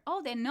you go,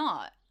 oh, they're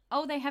not.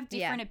 Oh, they have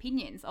different Yeah.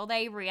 opinions. Oh,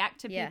 they react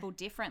to Yeah. people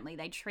differently.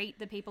 They treat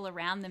the people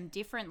around them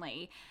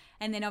differently.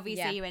 And then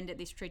obviously Yeah. you end at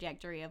this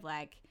trajectory of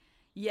like,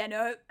 yeah,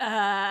 no,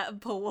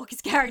 Paul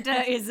Walker's character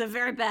is a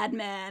very bad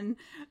man.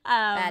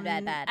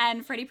 Bad.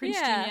 And Freddie Prinze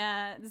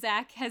Yeah. Jr.,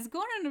 Zach, has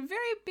gone on a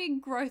very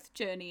big growth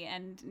journey,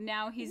 and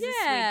now he's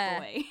Yeah. a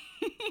sweet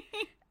boy.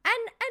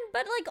 And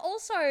but like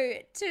also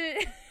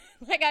to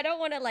like, I don't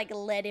want to like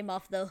let him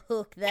off the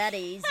hook that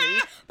easy,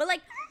 but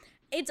like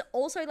it's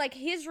also like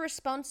his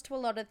response to a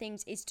lot of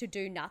things is to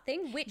do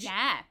nothing, which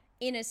yeah.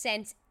 in a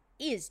sense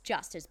is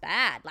just as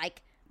bad,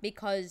 like,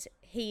 because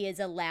he is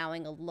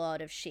allowing a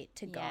lot of shit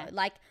to go. Yeah.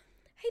 Like,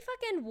 he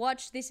fucking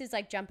watched, this is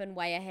like jumping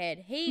way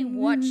ahead, he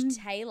watched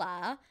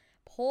Taylor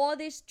pour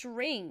this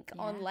drink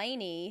on Yeah.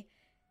 Lainey,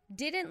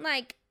 didn't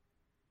like,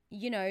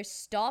 you know,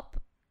 stop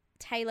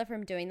Taylor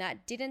from doing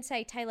that, didn't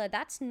say, Taylor,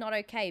 that's not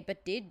okay,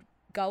 but did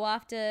go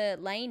after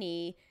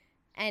Lainey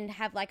and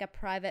have like a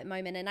private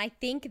moment. And I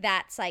think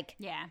that's like,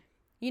 Yeah.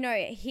 you know,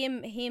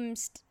 him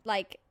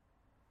like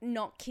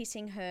not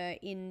kissing her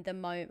in the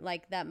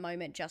like that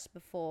moment just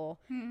before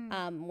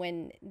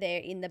when they're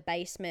in the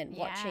basement Yeah.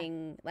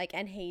 watching, like,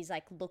 and he's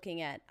like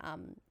looking at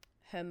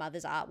her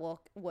mother's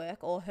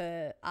work or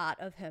her art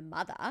of her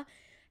mother.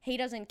 He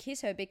doesn't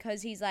kiss her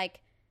because he's like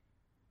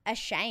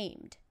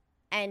ashamed,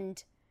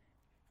 and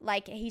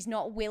like he's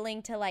not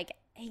willing to like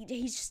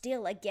he's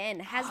still again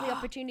has the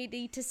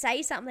opportunity to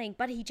say something,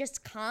 but he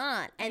just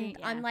can't. And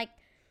Yeah. I'm like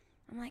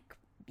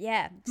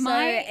yeah, so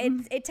My-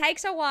 it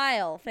takes a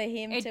while for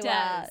him It to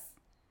does.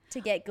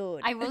 get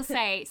good. I will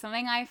say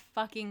something I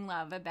fucking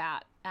love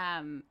about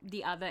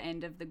the other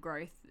end of the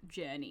growth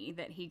journey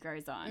that he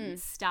goes on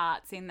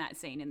starts in that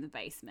scene in the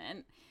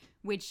basement,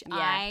 which Yeah.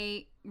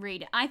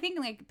 I think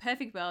like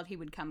perfect world he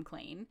would come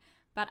clean,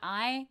 but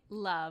I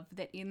love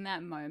that in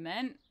that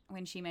moment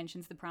when she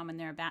mentions the prom and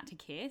they're about to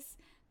kiss,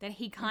 that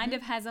he kind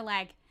of has a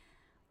like,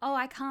 oh,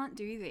 I can't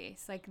do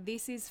this. Like,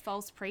 this is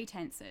false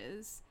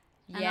pretenses.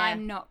 And Yeah.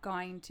 I'm not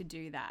going to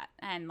do that.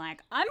 And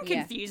like, I'm Yeah.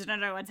 confused. I don't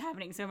know what's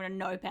happening. So I'm going to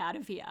nope out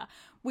of here,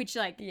 which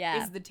like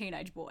Yeah. is the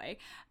teenage boy.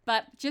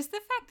 But just the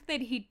fact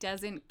that he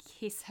doesn't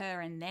kiss her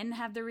and then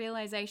have the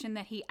realization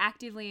that he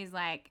actively is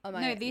like, Oh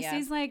my no, God, this yeah.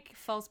 is like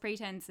false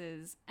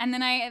pretenses. And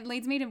then it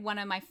leads me to one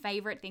of my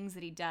favorite things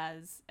that he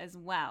does as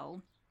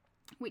well,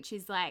 which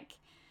is like,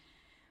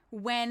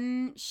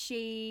 when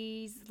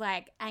she's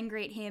like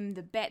angry at him,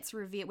 the bet's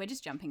revealed. We're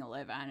just jumping all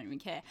over. I don't even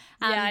care.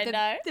 Yeah, I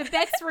know. The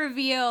bet's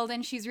revealed,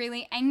 and she's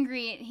really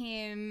angry at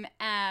him.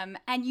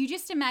 And you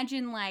just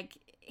imagine like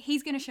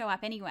he's going to show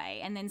up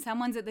anyway, and then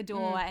someone's at the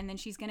door, and then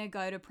she's going to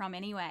go to prom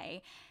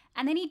anyway,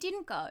 and then he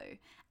didn't go.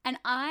 And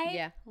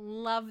I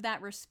love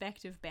that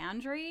respect of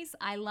boundaries.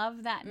 I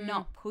love that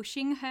not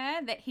pushing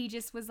her, that he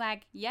just was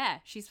like, yeah,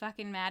 she's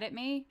fucking mad at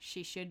me.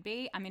 She should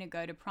be. I'm going to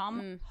go to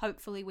prom.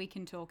 Hopefully we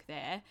can talk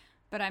there.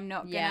 But I'm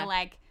not going to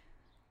like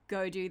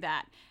go do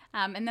that.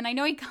 And then I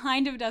know he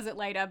kind of does it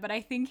later, but I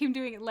think him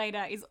doing it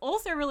later is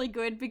also really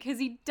good because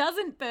he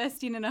doesn't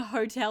burst in a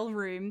hotel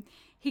room.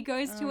 He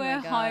goes to my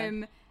her God.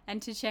 home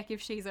and to check if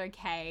she's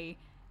okay.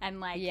 And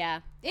like,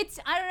 Yeah. it's,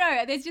 I don't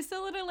know, there's just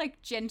a little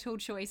like gentle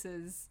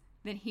choices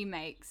that he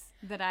makes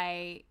that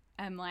I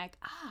am like,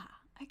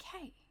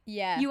 okay.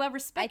 Yeah. You are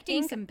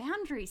respecting think- some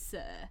boundaries,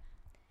 sir.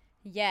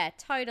 Yeah,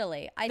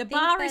 totally. The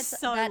bar is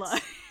so low.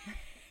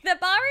 The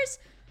bar is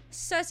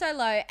so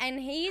low, and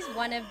he's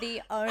one of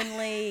the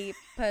only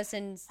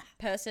persons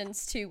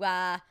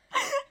to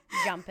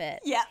jump it.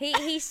 Yeah.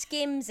 He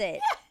skims it.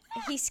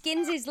 He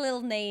skins his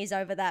little knees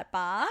over that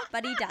bar,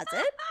 but he does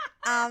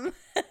it.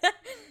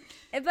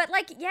 But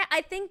like, yeah,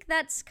 I think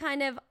that's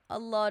kind of a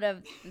lot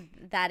of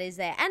that is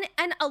there,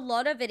 and a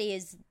lot of it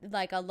is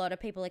like a lot of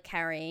people are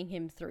carrying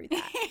him through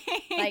that.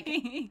 Like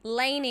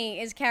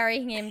Lainey is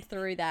carrying him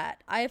through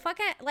that. I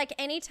fucking like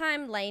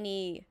anytime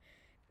Lainey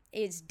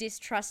is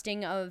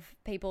distrusting of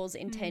people's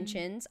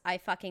intentions, I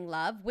fucking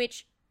love,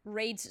 which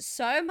reads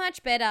so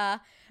much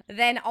better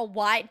than a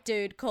white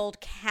dude called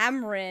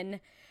Cameron,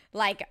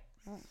 like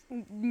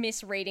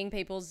misreading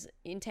people's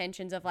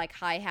intentions of like,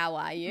 hi, how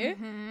are you?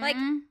 Like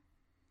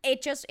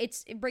it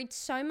reads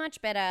so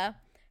much better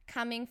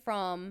coming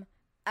from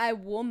a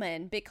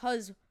woman,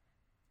 because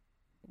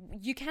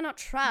you cannot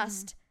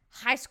trust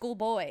high school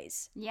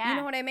boys. Yeah. You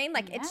know what I mean?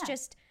 Like, it's Yeah.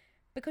 just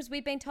because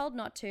we've been told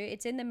not to.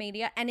 It's in the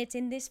media and it's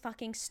in this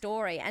fucking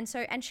story. And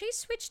she's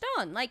switched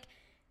on. Like,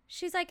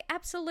 she's like,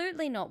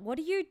 absolutely not. What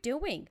are you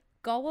doing?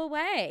 Go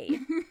away.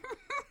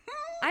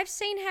 I've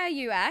seen how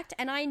you act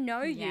and I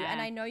know you Yeah.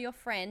 and I know your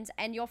friends,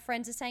 and your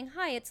friends are saying,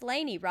 hi, it's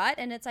Lainey, right?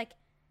 And it's like,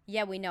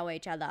 yeah, we know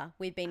each other.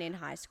 We've been in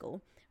high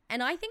school.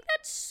 And I think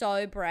that's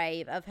so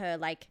brave of her,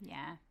 like,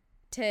 Yeah.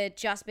 to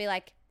just be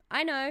like,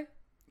 I know.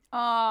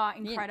 Oh,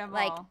 incredible.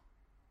 like,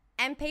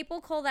 And people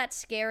call that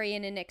scary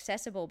and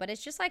inaccessible, but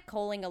it's just like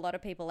calling a lot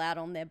of people out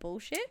on their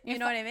bullshit. You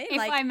know what I mean? If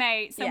Like, I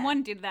may,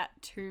 someone did that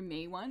to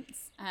me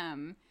once.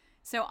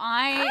 So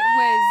I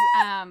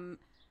was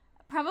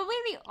probably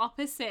the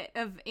opposite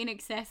of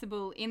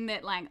inaccessible in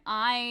that, like,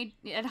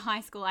 at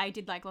high school, I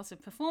did like lots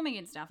of performing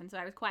and stuff, and so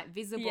I was quite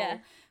visible. Yeah.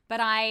 But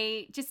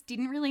I just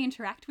didn't really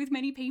interact with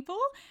many people.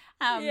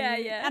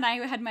 Yeah. And I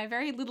had my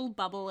very little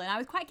bubble, and I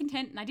was quite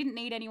content, and I didn't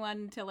need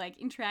anyone to like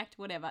interact,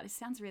 whatever. This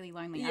sounds really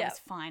lonely. I Yeah. was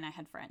fine. I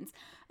had friends.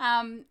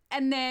 And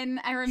then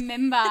I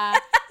remember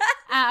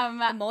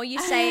the more you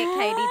say it,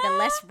 Katie, the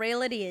less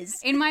real it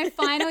is. in my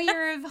final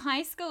year of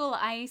high school,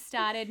 I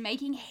started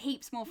making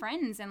heaps more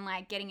friends and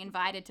like getting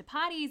invited to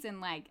parties, and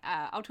like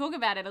I'll talk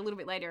about it a little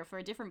bit later for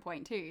a different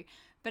point too.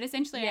 But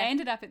essentially, Yeah. I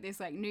ended up at this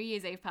like New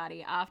Year's Eve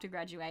party after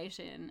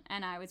graduation,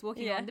 and I was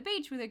walking on the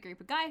beach with a group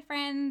of guy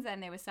friends,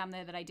 and there was some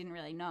there that I didn't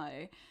really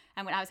know.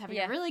 And when I was having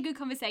a really good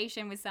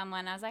conversation with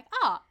someone, I was like,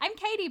 "Oh, I'm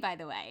Katie, by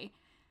the way,"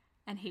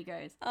 and he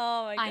goes,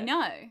 Oh my God. "I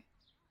know.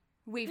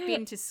 We've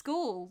been to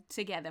school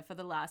together for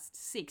the last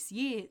 6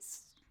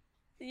 years."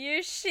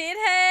 You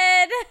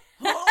shithead.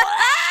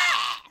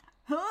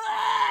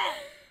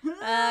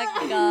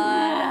 Oh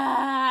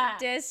God.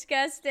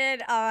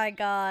 Disgusted. Oh my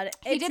God.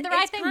 He did the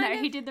right thing, though.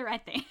 He did the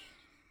right thing.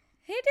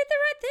 He did the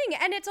right thing.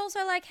 And it's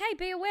also like, hey,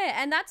 be aware.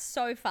 And that's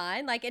so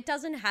fine. Like, it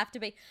doesn't have to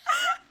be.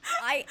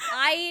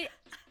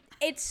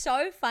 It's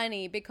so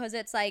funny because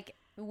it's like,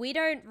 we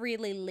don't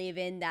really live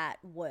in that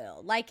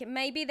world. Like,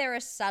 maybe there are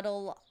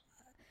subtle,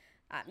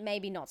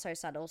 maybe not so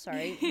subtle,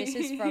 sorry. This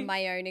is from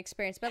my own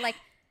experience. But like,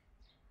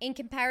 in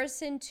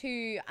comparison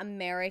to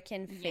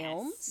American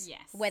films, yes.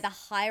 where the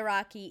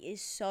hierarchy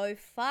is so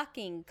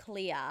fucking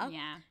clear,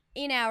 Yeah.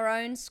 in our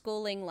own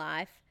schooling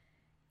life,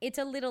 it's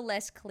a little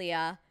less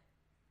clear.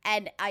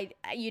 And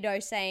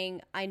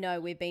saying, I know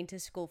we've been to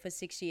school for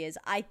 6 years,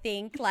 I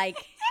think, like,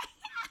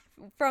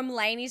 from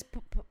Lainey's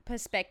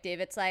perspective,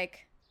 it's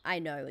like, I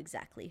know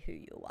exactly who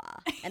you are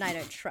and I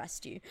don't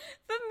trust you.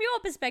 From your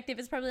perspective,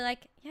 it's probably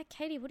like, yeah,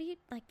 Katie, what are you,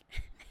 like,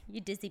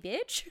 you dizzy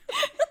bitch?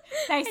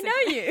 I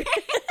know you.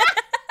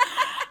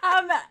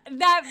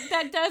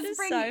 That does It's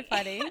bring so me,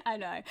 funny. I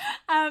know.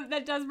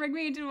 That does bring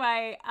me into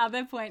my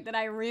other point that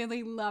I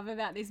really love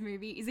about this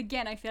movie is,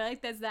 again, I feel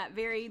like there's that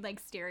very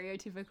like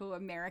stereotypical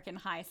American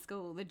high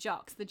school, the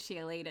jocks, the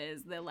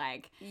cheerleaders, the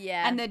like,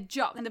 and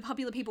the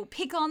popular people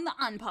pick on the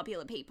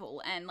unpopular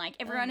people, and like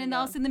everyone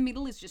else in the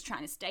middle is just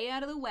trying to stay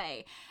out of the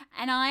way.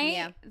 And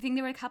I think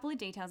there were a couple of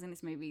details in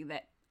this movie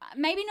that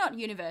maybe not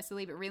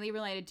universally, but really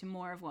related to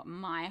more of what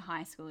my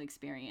high school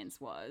experience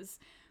was,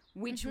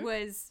 which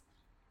was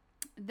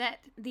that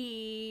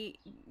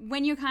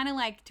when you're kind of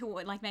like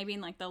toward like maybe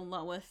in like the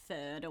lower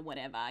third or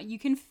whatever, you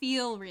can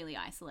feel really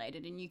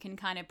isolated and you can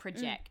kind of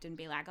project and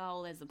be like,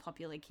 oh, there's the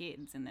popular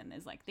kids and then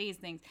there's like these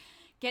things.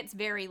 Gets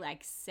very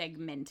like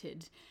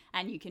segmented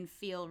and you can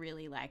feel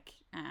really like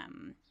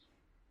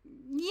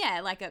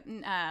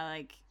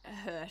like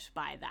hurt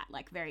by that,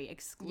 like very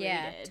excluded.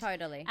 Yeah,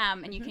 totally.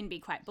 And you can be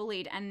quite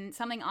bullied. And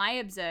something I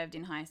observed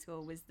in high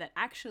school was that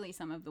actually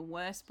some of the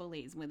worst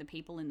bullies were the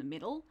people in the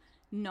middle,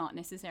 not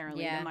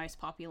necessarily the most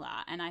popular.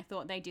 And I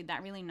thought they did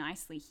that really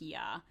nicely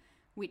here,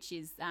 which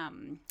is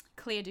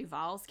Claire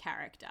Duvall's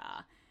character,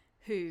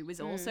 who was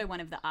also one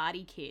of the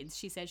arty kids.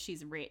 She says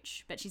she's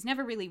rich, but she's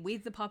never really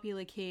with the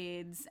popular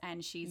kids.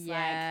 And she's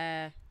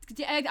like,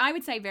 I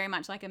would say very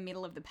much like a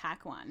middle of the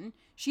pack one.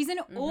 She's an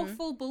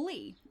awful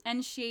bully.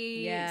 And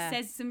she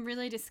says some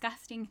really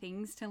disgusting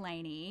things to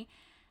Lainey.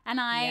 And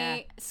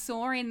I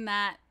saw in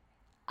that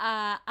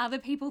other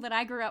people that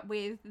I grew up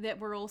with that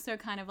were also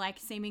kind of like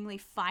seemingly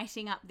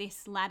fighting up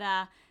this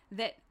ladder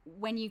that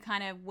when you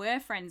kind of were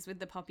friends with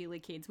the popular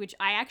kids, which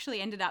I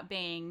actually ended up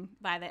being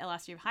by the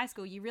last year of high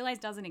school, you realize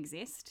doesn't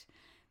exist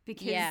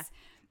because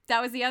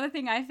that was the other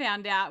thing I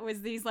found out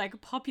was these like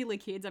popular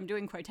kids, I'm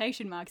doing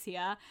quotation marks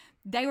here,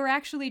 they were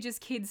actually just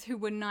kids who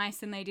were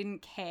nice and they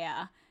didn't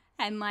care.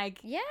 And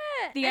like the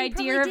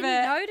idea of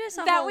that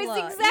was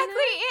exactly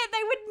it.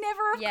 They would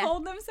never have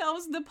called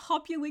themselves the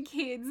popular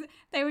kids.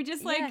 They were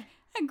just like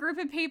a group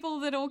of people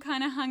that all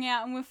kind of hung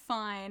out and were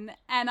fine.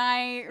 And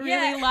I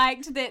really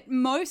liked that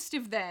most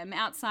of them,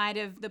 outside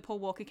of the Paul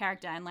Walker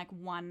character and like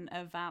one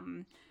of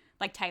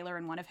like Taylor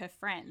and one of her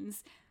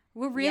friends,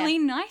 were really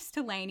nice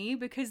to Lainey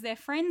because their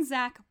friend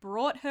Zach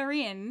brought her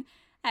in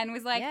and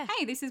was like,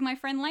 hey, this is my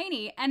friend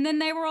Lainey. And then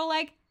they were all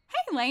like,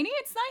 hey, Lainey,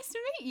 it's nice to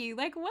meet you.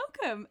 Like,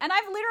 welcome. And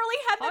I've literally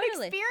had that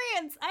Totally.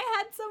 experience. I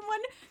had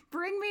someone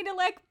bring me to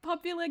like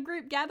popular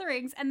group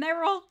gatherings and they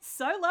were all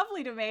so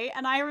lovely to me.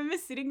 And I remember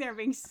sitting there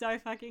being so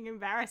fucking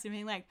embarrassed and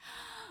being like,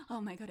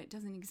 oh my God, it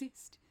doesn't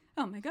exist.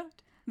 Oh my God.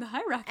 The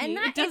hierarchy, And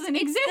that it doesn't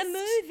it's exist.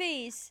 the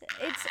movies.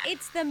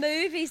 It's the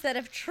movies that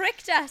have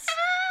tricked us.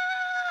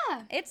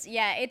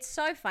 It's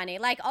so funny.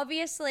 Like,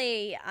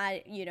 obviously,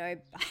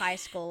 high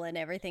school and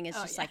everything is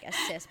just like a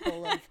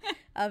cesspool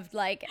of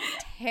like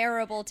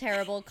terrible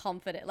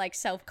confidence, like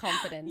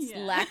self-confidence,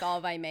 lack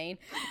of, and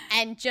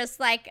just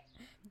like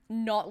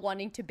not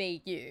wanting to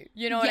be you.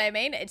 You know what I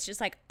mean? It's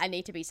just like, I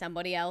need to be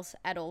somebody else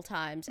at all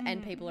times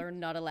and people are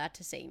not allowed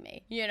to see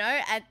me,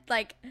 and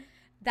like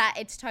that,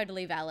 it's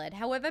totally valid.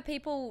 However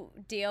people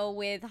deal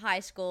with high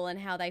school and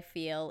how they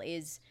feel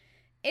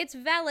it's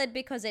valid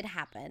because it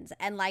happens,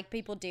 and like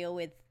people deal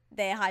with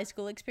their high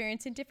school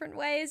experience in different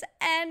ways,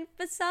 and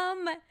for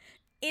some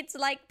it's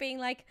like being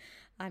like,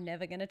 I'm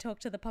never going to talk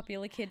to the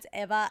popular kids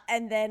ever,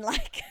 and then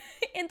like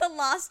in the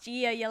last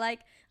year you're like,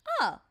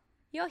 oh,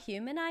 you're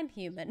human, I'm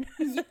human.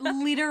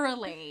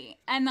 Literally.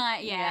 And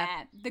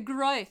the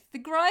growth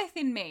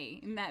in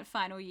me in that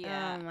final year.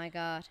 Oh my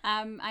God.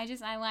 I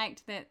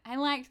liked that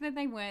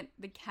they weren't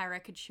the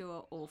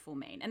caricature awful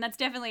mean. And that's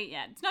definitely,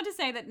 it's not to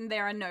say that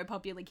there are no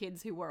popular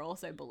kids who were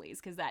also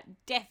bullies, because that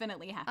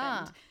definitely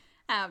happened.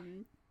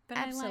 But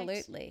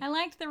absolutely. I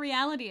liked the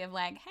reality of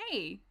like,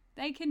 hey,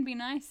 they can be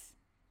nice.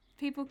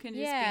 People can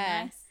just be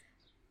nice.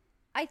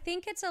 I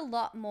think it's a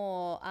lot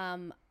more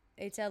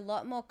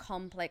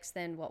complex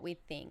than what we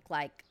think,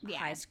 like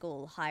high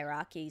school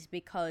hierarchies,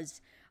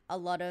 because a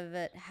lot of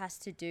it has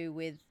to do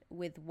with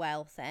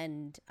wealth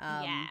and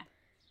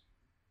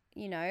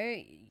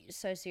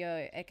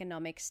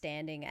socioeconomic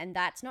standing, and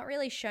that's not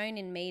really shown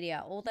in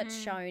media. All that's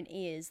shown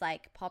is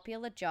like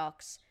popular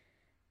jocks,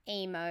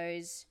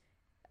 emos,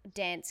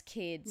 dance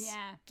kids,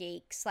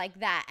 geeks, like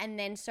that. And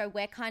then so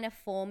we're kind of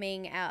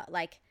forming our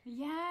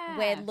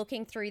we're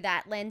looking through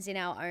that lens in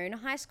our own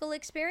high school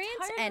experience.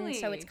 Totally. And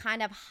so it's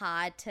kind of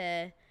hard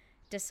to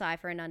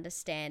decipher and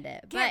understand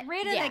it. Get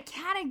rid of the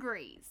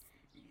categories.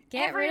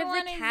 Get rid of the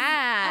Everyone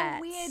cats. is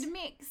a weird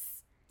mix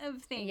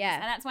of things. Yeah.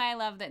 And that's why I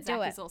love that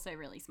Zach is also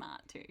really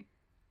smart too.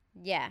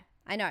 Yeah,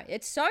 I know.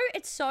 It's so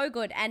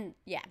good. And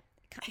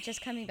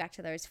just coming back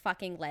to those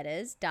fucking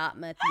letters,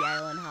 Dartmouth,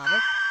 Yale, and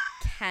Harvard.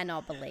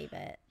 Cannot believe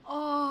it.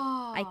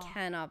 Oh, I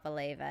cannot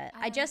believe it.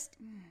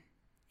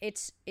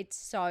 It's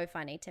so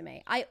funny to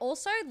me. I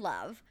also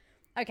love,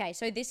 okay,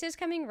 so this is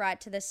coming right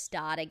to the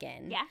start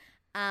again. Yeah.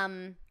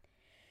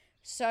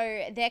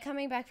 So they're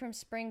coming back from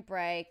spring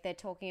break. They're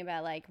talking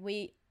about like,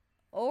 we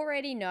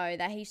already know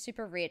that he's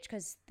super rich,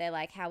 because they're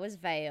like, how was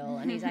Vale?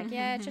 And he's like,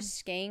 yeah, just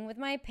skiing with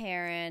my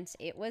parents.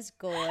 It was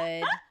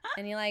good.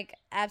 And you're like,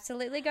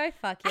 absolutely go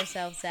fuck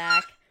yourself,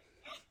 Zach.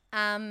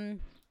 And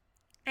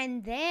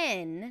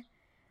then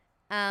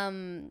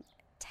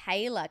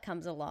Taylor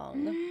comes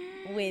along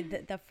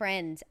with the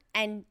friends,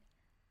 and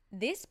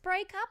this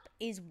breakup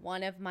is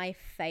one of my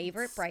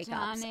favorite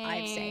breakups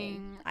I've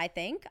seen. I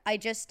think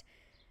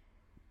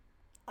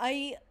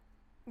I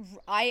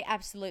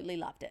absolutely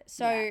loved it.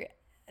 So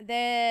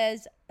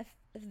there's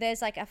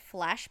like a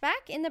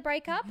flashback in the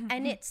breakup,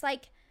 and it's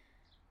like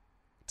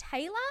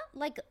Taylor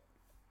like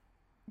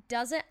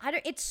doesn't,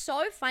 it's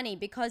so funny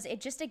because it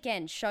just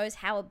again shows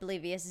how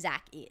oblivious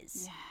Zach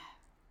is. Yeah.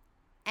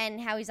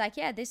 And how he's like,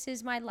 yeah, this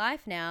is my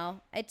life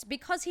now. It's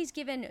because he's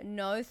given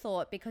no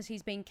thought, because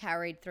he's been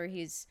carried through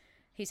his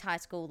high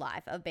school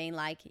life of being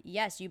like,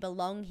 yes, you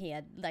belong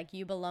here. Like,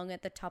 you belong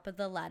at the top of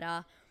the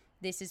ladder.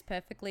 This is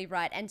perfectly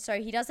right. And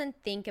so he doesn't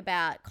think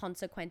about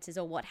consequences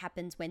or what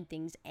happens when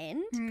things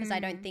end, because I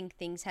don't think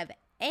things have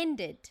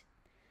ended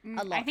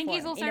a lot. I think for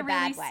he's him, also in a really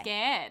bad way.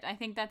 scared. I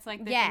think that's like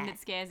the thing that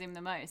scares him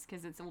the most,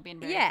 because it's all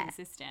been very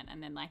consistent,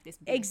 and then like this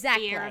big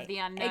fear of the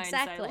unknown.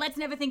 So let's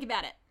never think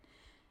about it.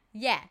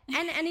 Yeah,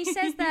 and he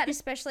says that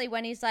especially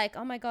when he's like,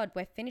 oh my God,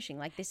 we're finishing.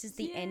 Like, this is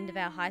the end of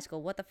our high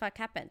school. What the fuck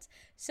happens?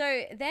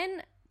 So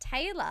then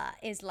Taylor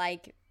is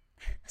like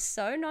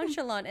so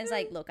nonchalant and is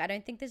like, look, I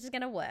don't think this is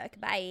going to work.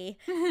 Bye.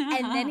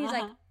 And then he's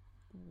like,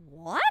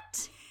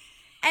 what?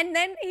 And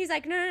then he's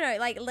like, no,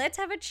 like, let's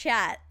have a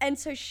chat. And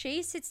so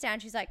she sits down.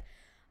 She's like,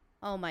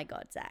 oh my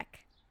God, Zach,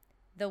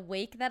 the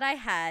week that I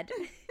had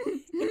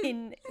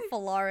in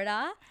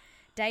Florida,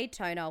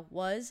 Daytona,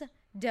 was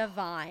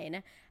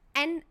divine.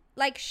 And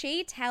like,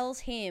 she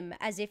tells him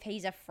as if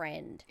he's a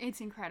friend.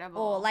 It's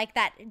incredible. Or like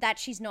that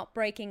she's not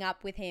breaking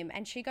up with him.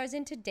 And she goes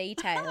into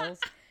details.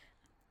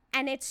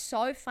 And it's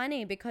so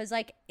funny because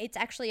like, it's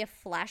actually a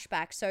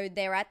flashback. So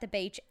they're at the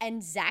beach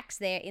and Zach's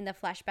there in the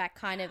flashback,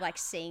 kind of like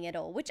seeing it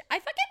all, which I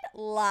fucking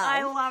love.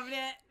 I loved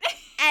it.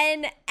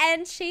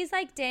 And she's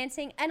like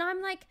dancing, and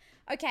I'm like,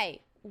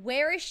 okay,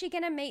 where is she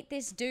going to meet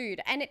this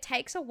dude? And it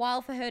takes a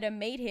while for her to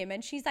meet him.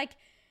 And she's like,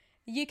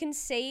 you can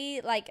see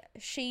like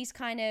she's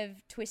kind of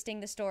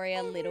twisting the story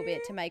a little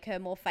bit to make her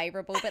more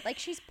favorable, but like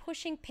she's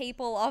pushing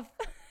people off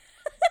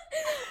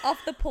off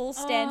the pool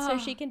stand so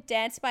she can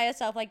dance by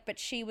herself. Like, but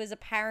she was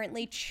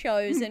apparently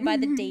chosen by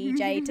the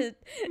DJ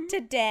to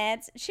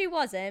dance. She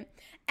wasn't.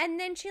 And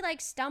then she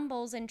like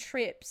stumbles and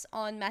trips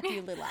on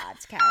Matthew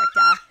Lillard's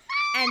character.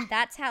 And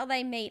that's how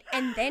they meet.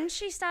 And then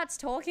she starts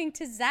talking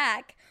to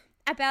Zach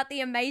about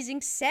the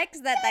amazing sex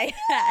that they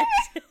had.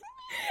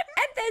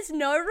 And there's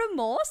no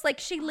remorse. Like,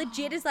 she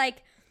legit is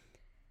like,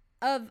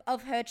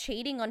 of her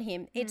cheating on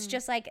him. It's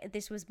just like,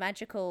 this was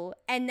magical.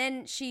 And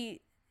then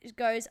she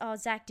goes, oh,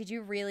 Zach, did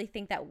you really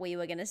think that we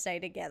were going to stay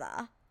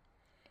together?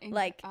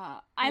 Like,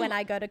 when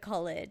I go to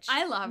college.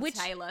 I love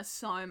Taylor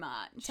so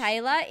much.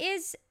 Taylor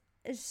is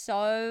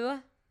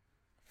so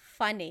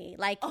funny.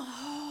 Like,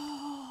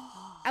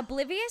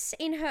 oblivious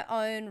in her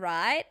own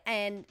right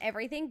and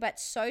everything, but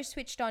so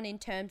switched on in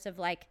terms of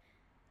like,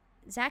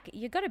 Zach,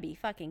 you got to be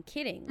fucking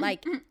kidding.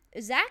 Like,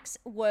 Zach's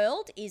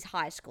world is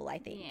high school, I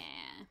think.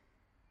 Yeah.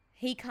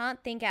 He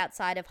can't think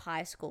outside of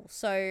high school.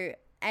 So,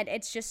 and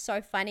it's just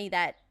so funny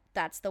that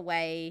that's the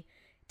way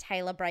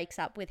Taylor breaks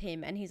up with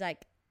him. And he's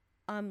like,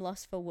 I'm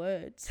lost for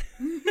words.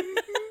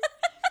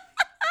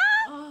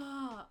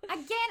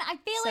 Again, I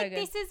feel So like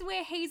good. this is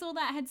where Hazel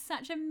that had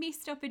such a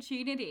missed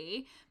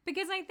opportunity,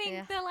 because I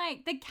think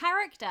the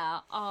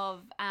character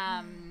of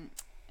I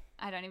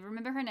don't even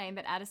remember her name,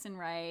 but Addison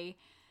Rae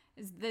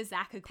is the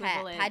Zach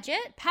equivalent.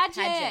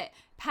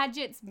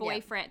 Paget's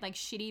boyfriend, like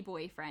shitty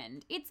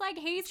boyfriend. It's like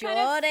he's kind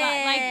of fun, like,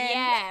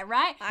 yeah,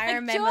 right. I like,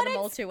 remember Jordan's them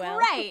all too well.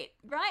 Great,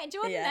 right?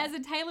 Jordan Yeah. as a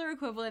Taylor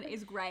equivalent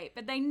is great,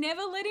 but they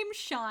never let him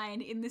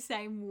shine in the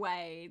same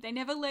way. They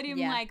never let him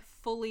like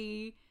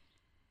fully.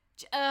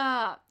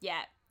 Yeah.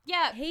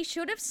 He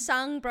should have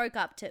sung broke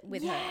up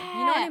with her. You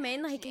know what I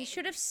mean? Like, he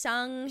should have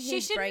sung She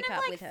his shouldn't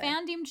breakup have with her.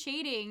 found him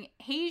cheating.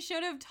 He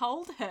should have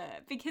told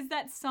her, because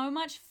that's so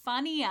much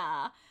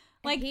funnier.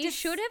 Like, he just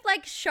should have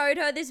like showed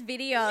her this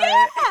video.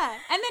 Yeah,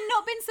 and then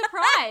not been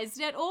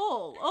surprised at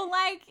all, or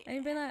like,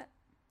 And be like,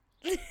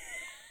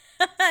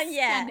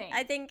 yeah, Stunning.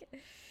 I think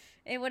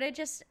it would have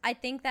just, I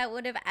think that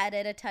would have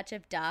added a touch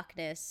of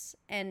darkness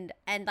and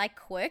like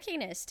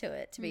quirkiness to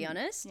it, to be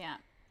honest. yeah.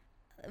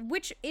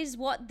 Which is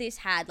what this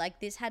had. Like,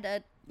 this had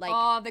a,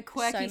 like, The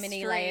quirky so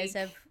many streak. layers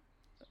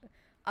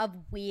of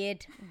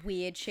weird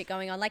shit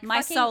going on. Like,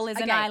 My fucking, soul is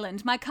an okay.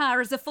 island. My car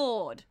is a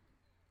Ford.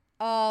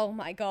 Oh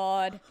my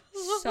God.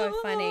 So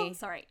funny.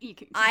 Sorry, you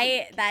can.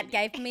 That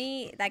gave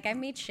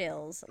me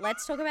chills.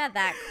 Let's talk about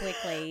that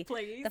quickly.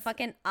 Please. The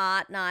fucking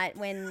art night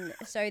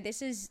so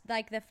this is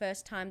like the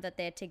first time that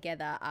they're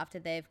together after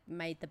they've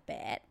made the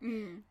bet.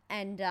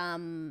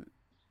 And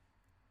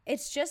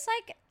it's just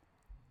like,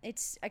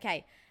 it's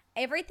okay.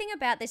 Everything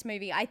about this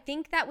movie, I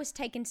think that was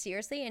taken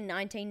seriously in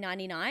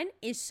 1999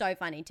 is so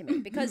funny to me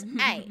because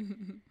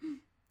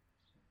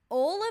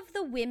all of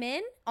the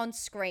women on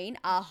screen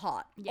are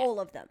hot. Yeah. All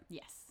of them.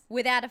 Yes.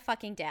 Without a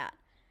fucking doubt.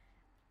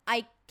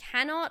 I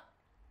cannot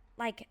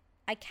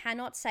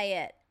say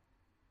it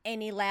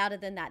any louder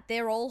than that.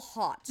 They're all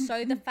hot.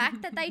 So the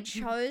fact that they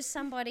chose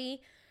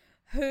somebody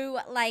who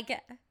like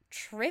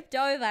tripped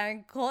over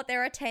and caught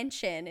their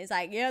attention is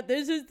like, yeah,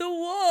 this is the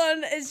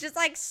one. It's just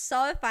like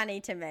so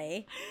funny to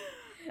me.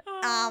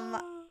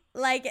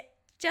 Like,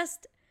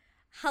 just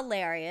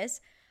hilarious.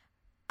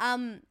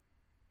 And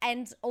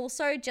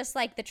also just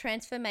like the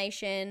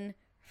transformation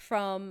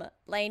from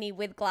Lainey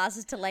with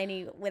glasses to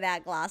Lainey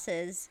without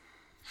glasses.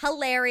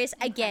 Hilarious.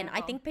 Again,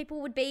 I think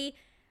people would be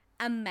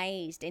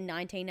amazed in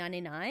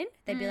 1999.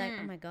 They'd be like,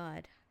 oh my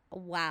God,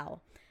 wow.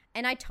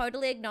 And I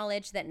totally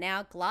acknowledge that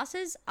now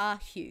glasses are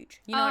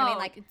huge. You know what I mean?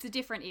 Like, it's a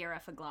different era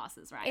for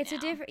glasses right it's now.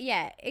 a different,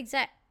 yeah,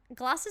 exact.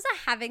 Glasses are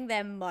having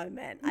their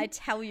moment. I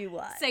tell you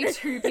what. Say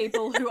two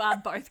people who are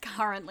both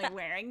currently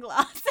wearing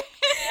glasses.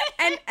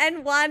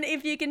 And one,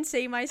 if you can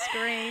see my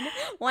screen,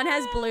 one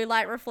has blue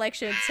light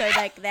reflection, so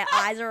like their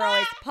eyes are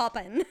always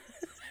popping.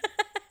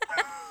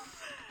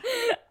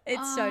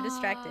 It's so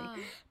distracting.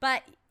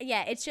 But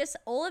yeah, it's just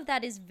all of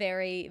that is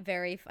very,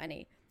 very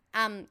funny.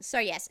 So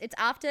yes, it's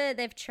after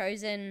they've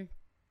chosen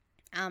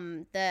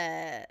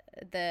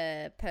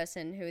the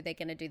person who they're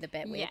gonna do the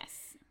bet with.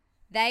 Yes.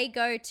 They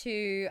go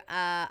to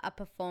a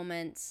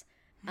performance,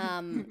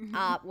 live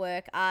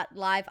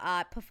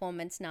art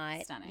performance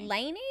night. Stunning.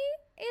 Lainey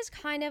is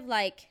kind of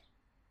like,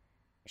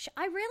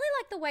 I really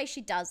like the way she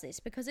does this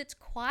because it's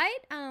quite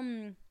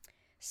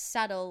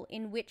subtle,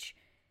 in which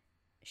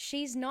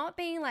she's not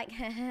being like,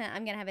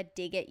 I'm going to have a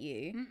dig at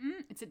you.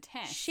 It's a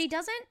test. She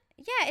doesn't,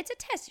 yeah, it's a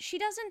test. She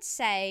doesn't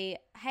say,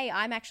 hey,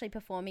 I'm actually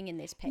performing in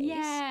this piece.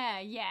 Yeah.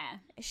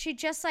 She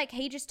just like,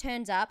 he just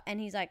turns up and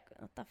he's like,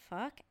 what the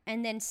fuck?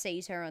 And then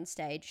sees her on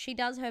stage. She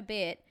does her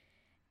bit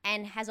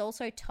and has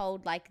also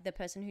told like the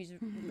person who's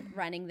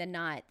running the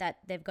night that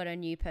they've got a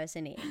new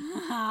person in.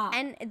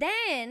 And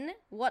then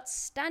what's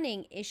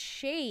stunning is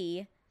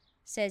she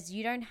says,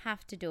 you don't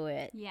have to do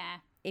it Yeah,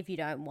 if you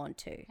don't want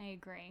to. I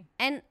agree.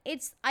 And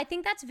I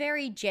think that's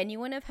very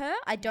genuine of her.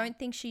 I don't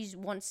think she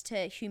wants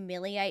to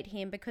humiliate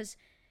him because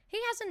he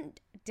hasn't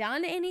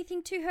done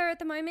anything to her at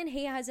the moment.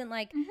 He hasn't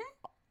like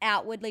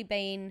outwardly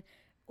been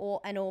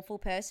an awful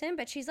person,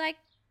 but she's like,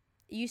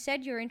 you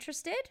said you're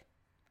interested.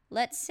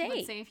 Let's see.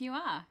 Let's see if you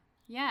are.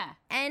 Yeah.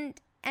 And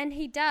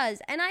he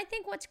does. And I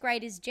think what's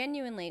great is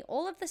genuinely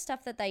all of the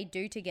stuff that they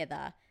do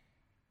together,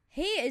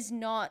 he is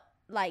not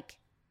like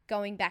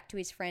going back to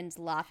his friends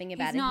laughing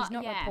about it. He's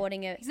not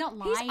reporting it. He's not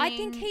lying. I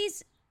think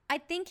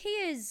he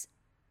is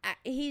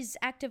he's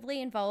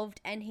actively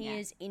involved and he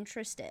is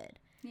interested.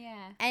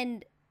 Yeah.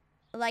 And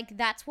like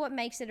that's what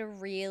makes it a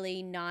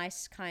really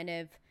nice kind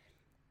of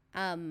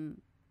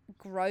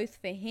growth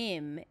for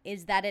him,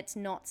 is that it's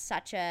not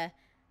such a,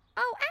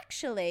 oh,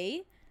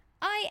 actually,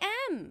 I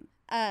am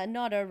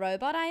not a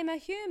robot. I am a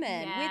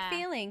human with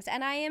feelings,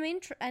 and I am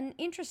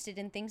interested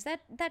in things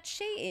that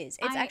she is.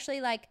 It's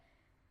actually like,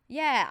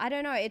 yeah, I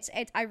don't know. It's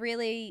I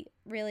really,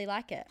 really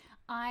like it.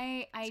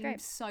 I'm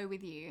so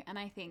with you, and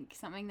I think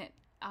something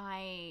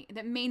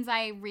that means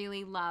I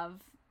really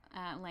love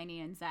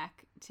Lainey and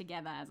Zach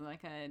together as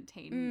like a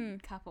teen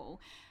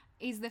couple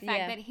is the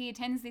fact that he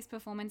attends this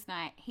performance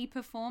night. He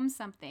performs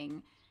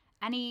something.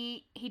 And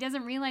he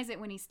doesn't realize it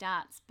when he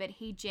starts, but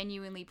he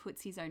genuinely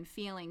puts his own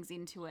feelings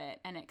into it,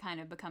 and it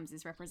kind of becomes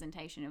this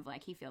representation of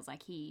like he feels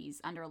like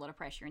he's under a lot of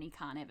pressure and he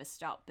can't ever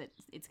stop, but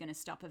it's going to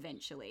stop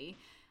eventually.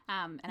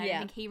 And I don't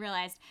think he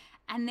realized.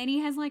 And then he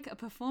has like a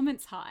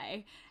performance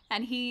high,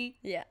 and he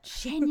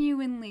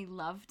genuinely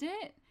loved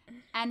it.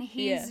 And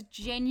his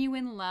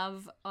genuine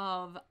love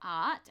of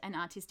art and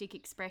artistic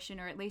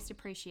expression, or at least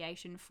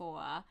appreciation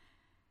for,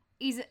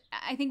 is,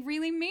 I think,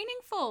 really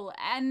meaningful.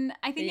 And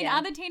I think in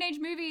other teenage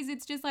movies,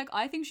 it's just like,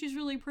 I think she's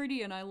really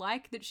pretty and I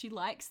like that she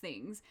likes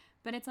things.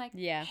 But it's like,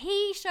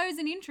 he shows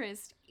an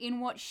interest in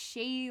what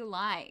she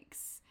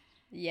likes.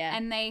 Yeah.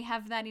 And they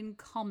have that in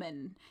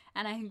common.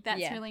 And I think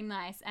that's really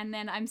nice. And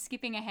then I'm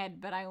skipping ahead,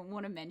 but I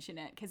want to mention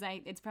it because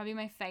it's probably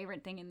my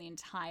favorite thing in the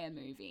entire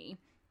movie.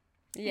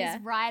 Yeah.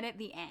 Is right at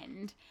the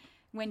end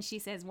when she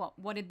says,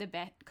 what did the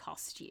bet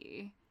cost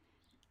you?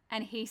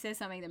 And he says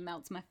something that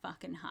melts my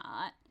fucking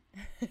heart.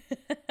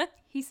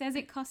 He says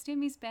it cost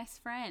him his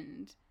best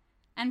friend.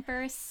 And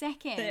for a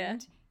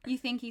second, you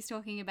think he's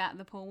talking about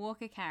the Paul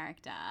Walker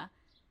character.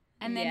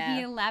 And then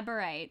he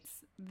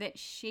elaborates that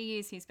she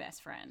is his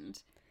best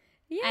friend.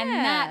 Yeah. And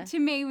that to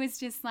me was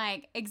just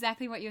like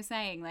exactly what you're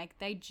saying. Like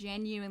they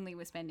genuinely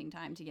were spending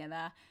time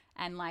together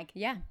and like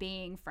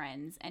being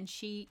friends. And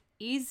she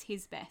is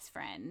his best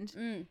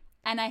friend.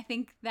 And I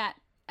think that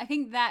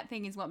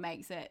thing is what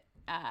makes it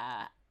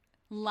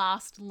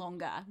last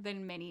longer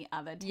than many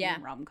other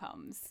teen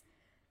rom-coms.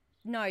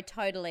 No,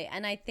 totally.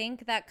 And I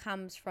think that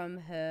comes from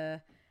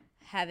her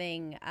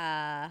having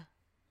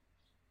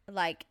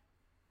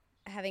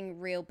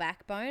real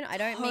backbone. I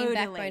don't mean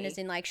backbone as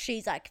in like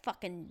she's like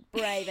fucking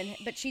brave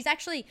but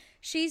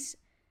she's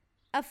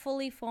a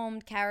fully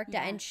formed character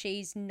and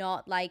she's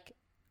not like,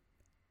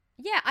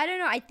 I don't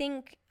know.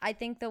 I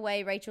think the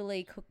way Rachel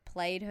Lee Cook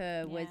played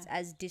her was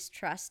as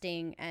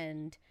distrusting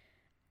and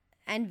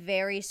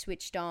very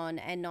switched on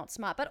and not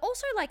smart, but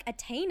also like a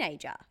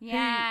teenager.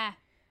 Yeah.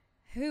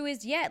 Who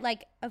is,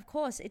 like, of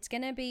course, it's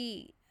going to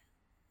be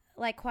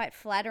like quite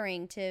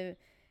flattering to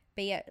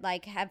be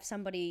like have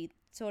somebody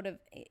sort of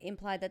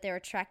imply that they're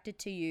attracted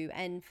to you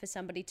and for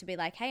somebody to be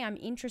like, hey, I'm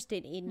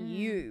interested in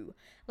you.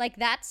 Like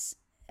that's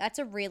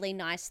a really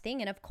nice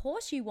thing. And of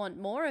course you want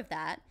more of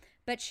that,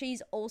 but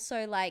she's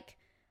also like,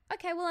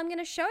 okay, well, I'm going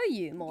to show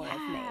you more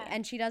of me.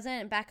 And she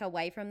doesn't back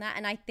away from that.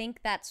 And I think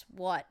that's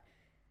what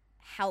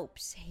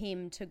helps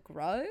him to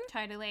grow.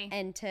 Totally.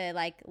 And to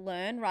like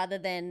learn rather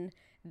than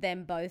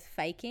them both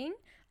faking.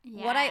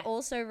 Yeah. What I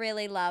also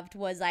really loved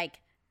was like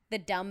the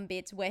dumb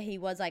bits where he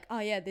was like, oh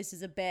yeah, this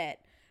is a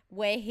bet,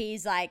 where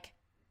he's like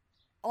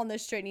on the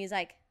street and he's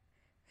like,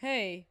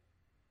 hey,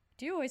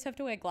 do you always have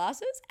to wear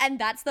glasses? And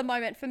that's the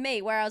moment for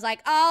me where I was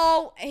like,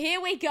 oh, here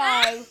we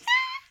go.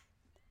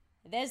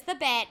 There's the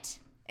bet.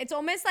 It's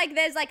almost like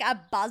there's like a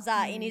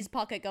buzzer in his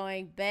pocket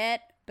going,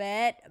 bet,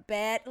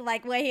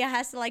 like where he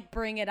has to like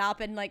bring it up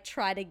and like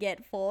try to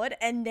get forward.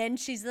 And then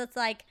she's just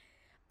like,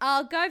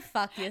 oh, go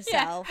fuck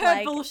yourself. Yeah, her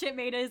like, bullshit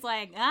meter is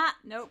like,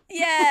 nope.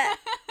 Yeah,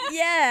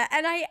 yeah.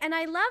 And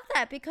I love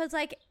that because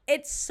like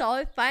it's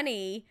so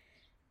funny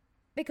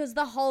because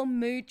the whole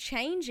mood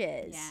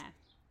changes. Yeah.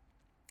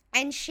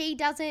 And she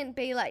doesn't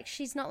be like,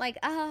 she's not like,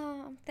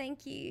 oh,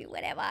 thank you,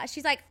 whatever.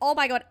 She's like, oh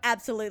my God,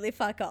 absolutely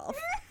fuck off.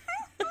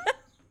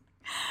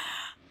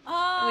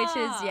 Which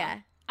is,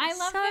 I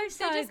love them.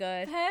 So They're just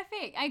good.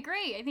 Perfect. I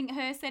agree. I think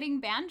her setting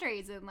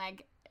boundaries and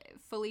like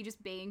fully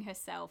just being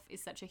herself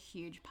is such a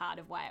huge part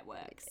of why it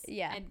works.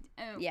 Yeah.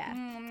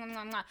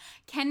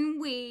 Can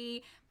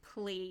we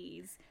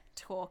please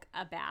talk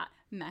about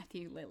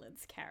Matthew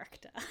Lillard's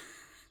character?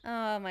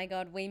 Oh my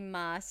God, we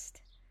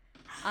must.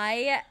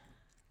 It's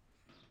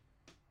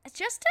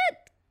just a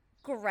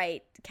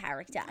great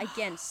character.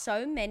 Again,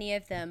 so many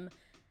of them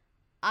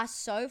are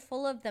so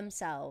full of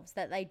themselves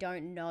that they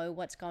don't know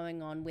what's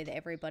going on with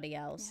everybody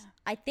else. Yeah.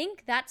 I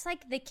think that's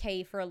like the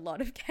key for a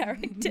lot of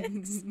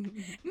characters.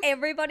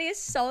 Everybody is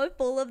so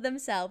full of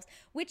themselves,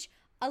 which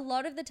a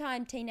lot of the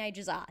time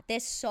teenagers are. They're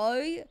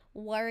so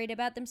worried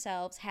about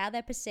themselves, how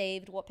they're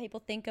perceived, what people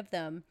think of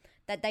them,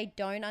 that they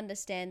don't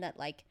understand that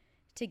like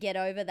to get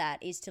over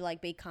that is to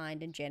like be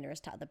kind and generous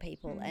to other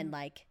people and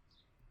like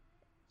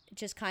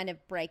just kind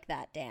of break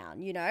that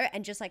down, you know,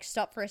 and just like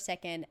stop for a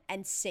second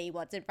and see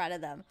what's in front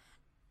of them.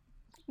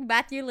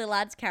 Matthew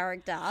Lillard's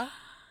character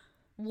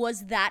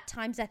was that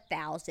times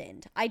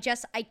 1,000.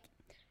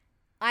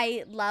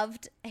 I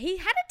loved, he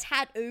had a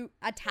tattoo.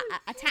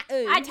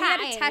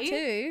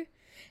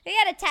 He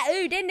had a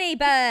tattoo, didn't he,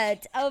 Bird,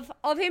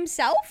 of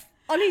himself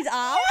on his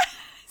arm?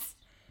 Yes.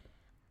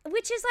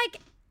 Which is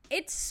like,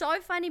 it's so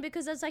funny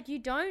because it's like, you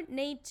don't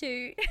need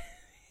to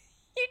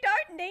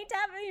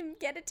have him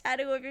get a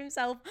tattoo of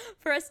himself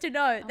for us to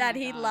know that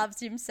he loves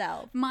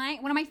himself.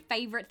 One of my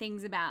favorite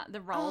things about the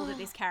role that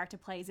this character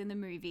plays in the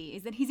movie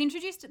is that he's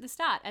introduced at the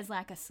start as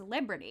like a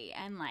celebrity,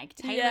 and like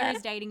Taylor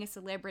is dating a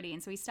celebrity,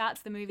 and so he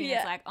starts the movie and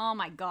it's like, oh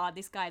my God,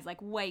 this guy's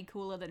like way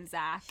cooler than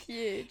Zach.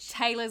 Huge.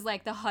 Taylor's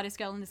like the hottest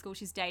girl in the school,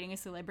 she's dating a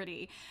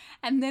celebrity.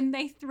 And then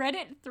they thread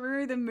it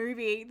through the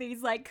movie,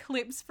 these like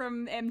clips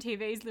from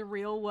MTV's The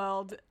Real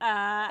World,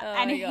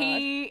 and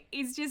he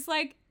is just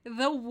like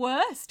the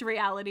worst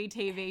reality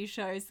TV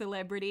show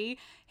celebrity.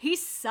 He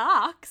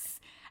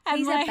sucks. And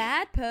he's like, a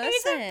bad person.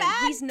 He's a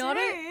bad he's not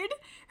dude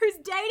who's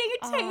dating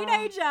a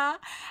teenager.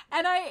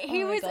 And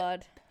he was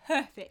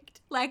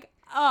perfect. Like,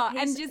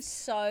 he's and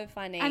just so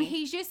funny. And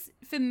he just,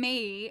 for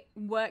me,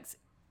 works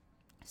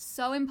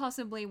so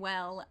impossibly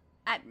well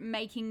at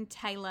making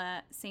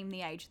Taylor seem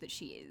the age that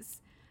she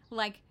is.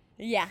 Like,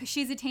 yeah,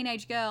 she's a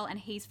teenage girl and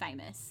he's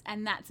famous,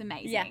 and that's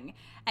amazing.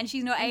 And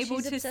she's not able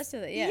she's to obsessed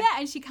with it,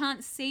 and she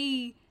can't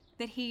see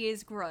that he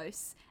is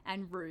gross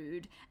and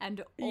rude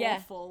and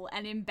awful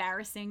and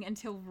embarrassing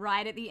until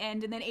right at the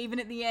end. And then even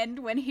at the end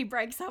when he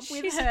breaks up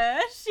with her,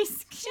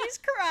 she's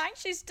crying,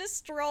 she's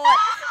distraught,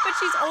 but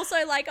she's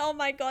also like, oh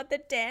my God, the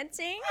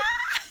dancing.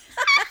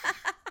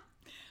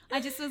 I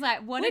just was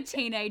like, what a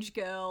teenage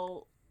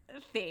girl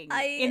thing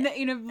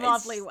in a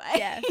lovely way.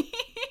 Yeah.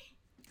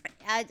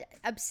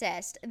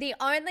 Obsessed. The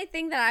only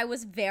thing that I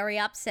was very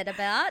upset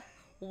about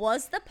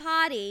was the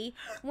party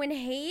when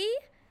he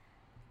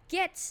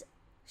gets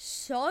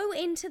so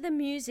into the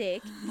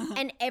music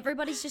and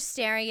everybody's just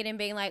staring at him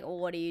being like, oh,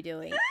 what are you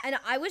doing? And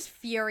I was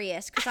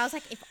furious because I was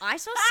like, if I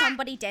saw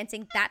somebody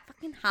dancing that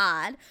fucking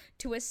hard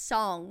to a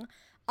song,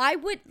 I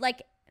would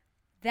like,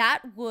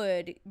 that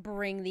would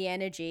bring the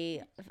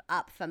energy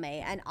up for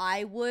me and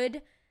I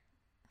would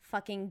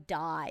fucking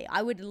die.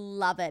 I would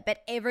love it.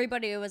 But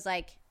everybody was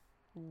like,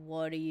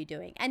 what are you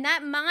doing? And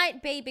that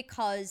might be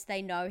because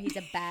they know he's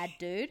a bad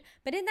dude.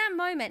 But in that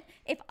moment,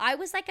 if I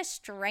was like a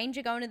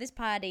stranger going to this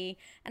party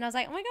and I was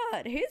like, oh my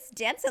God, who's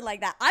dancing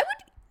like that? I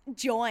would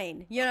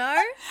join, you know?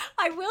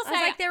 I will say, I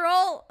was like, they're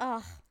all,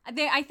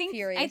 I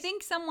furious. I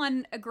think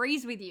someone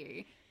agrees with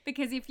you.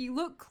 Because if you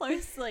look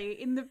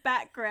closely in the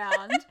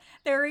background,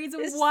 there is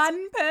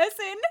one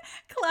person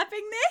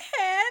clapping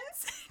their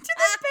hands to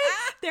the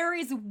beat. There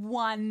is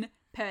one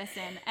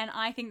person, and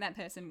I think that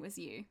person was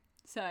you.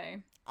 So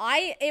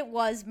it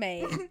was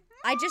me.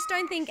 I just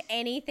don't think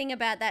anything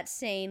about that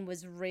scene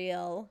was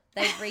real.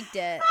 They rigged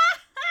it.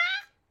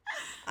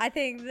 I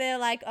think they're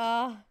like,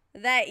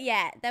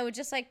 they were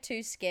just like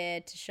too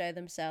scared to show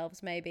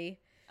themselves. Maybe.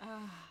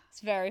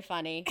 It's very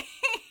funny.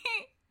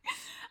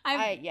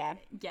 Yeah.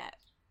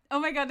 Oh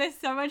my God, there's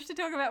so much to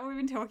talk about. We've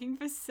been talking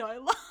for so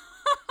long.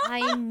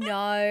 I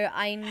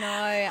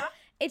know.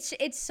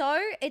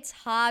 It's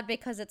hard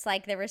because it's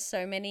like there are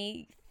so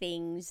many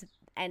things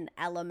and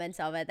elements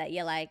of it that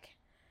you're like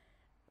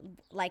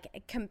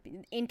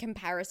in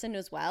comparison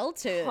as well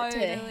to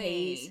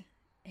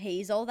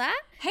he's all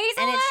that.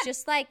 It's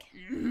just like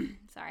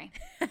sorry.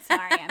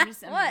 I'm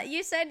just what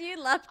you said you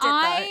loved it.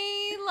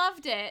 I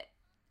loved it.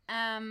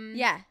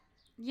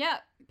 Yeah.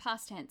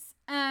 Past tense.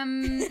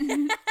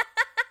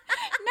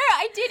 No,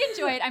 I did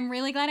enjoy it. I'm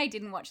really glad I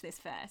didn't watch this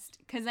first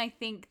because I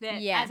think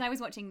that as I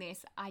was watching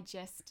this,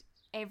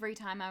 every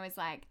time I was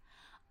like,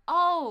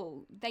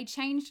 oh, they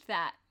changed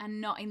that and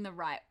not in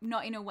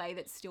a way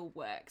that still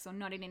works or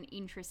not in an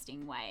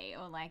interesting way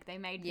or like they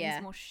made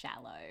things more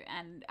shallow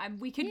and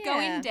we could go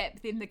in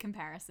depth in the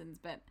comparisons,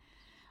 but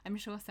I'm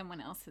sure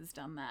someone else has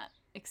done that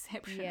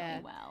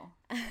exceptionally well.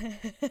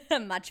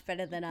 Much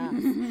better than us.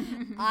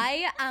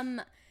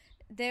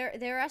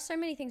 There are so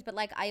many things, but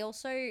like I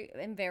also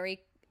am very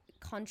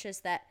conscious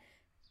that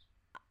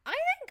I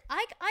think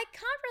I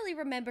can't really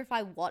remember if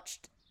I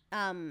watched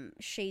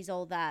She's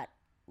All That,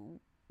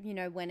 you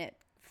know, when it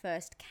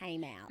first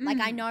came out.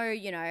 Like I know,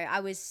 you know, I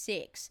was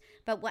 6,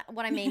 but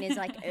what I mean is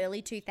like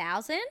early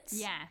 2000s.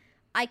 Yeah.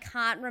 I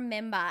can't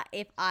remember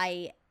if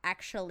I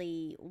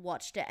actually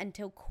watched it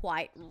until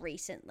quite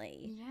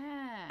recently.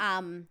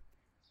 Yeah.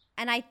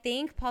 And I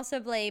think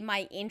possibly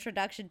my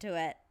introduction to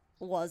it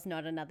was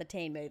not another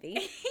teen movie,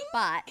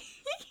 but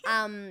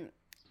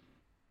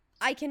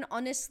I can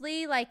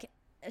honestly like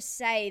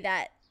say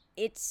that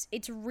it's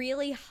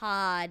really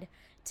hard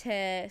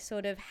to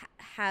sort of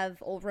have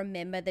or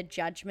remember the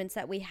judgments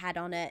that we had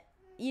on it,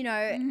 you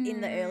know, in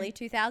the early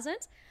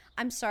 2000s.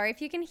 I'm sorry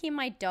if you can hear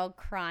my dog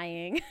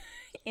crying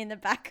in the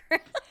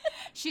background.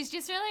 She's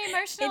just really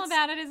emotional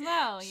about it as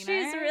well, you know?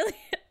 She's really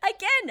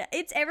Again,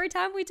 it's every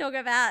time we talk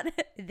about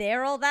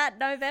They're All That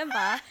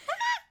November,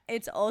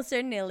 it's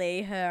also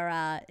nearly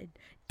her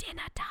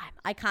dinner time.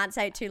 I can't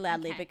say it too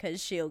loudly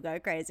because she'll go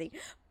crazy.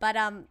 But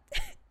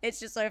it's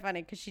just so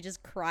funny because she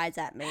just cries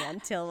at me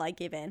until I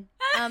give in.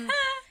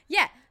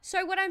 Yeah.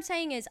 So what I'm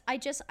saying is I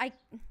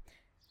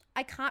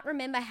can't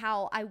remember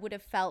how I would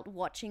have felt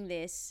watching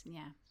this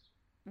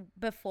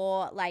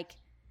before, like,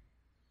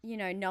 you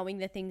know, knowing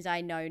the things I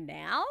know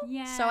now.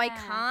 Yeah. So I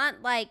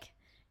can't, like,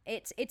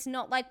 it's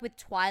not like with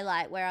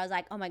Twilight where I was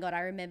like, oh my God,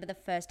 I remember the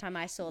first time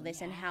I saw this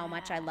and how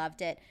much I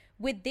loved it.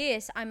 With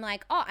this, I'm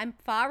like, oh, I'm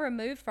far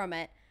removed from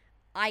it.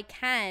 I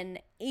can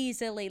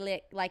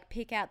easily like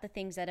pick out the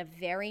things that are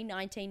very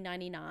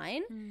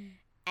 1999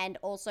 and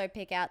also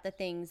pick out the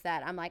things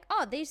that I'm like,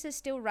 oh, these are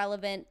still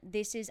relevant.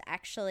 This is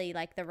actually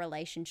like the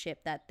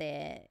relationship that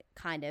they're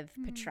kind of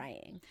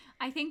portraying.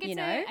 I think it's you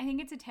know? I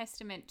think it's a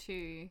testament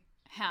to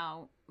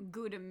how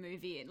good a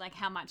movie, like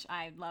how much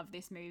I love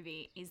this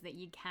movie, is that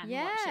you can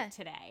watch it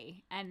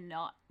today and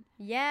not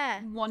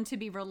want to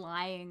be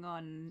relying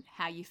on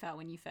how you felt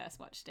when you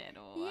first watched it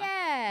or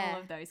all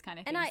of those kind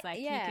of things.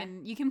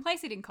 You can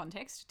place it in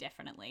context,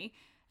 definitely.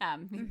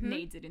 It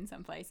needs it in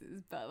some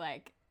places, but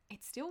like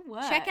it still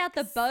works. Check out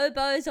the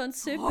Bobos on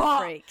Super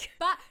Freak.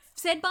 But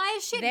said by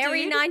a shit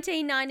very dude.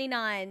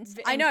 1999s.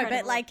 I know,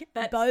 but like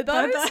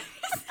Bobos.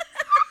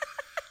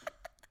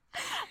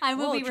 I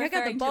will be check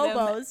out the referring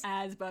Bobos to them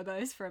as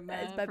Bobos from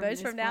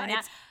from now.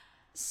 It's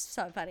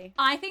so funny.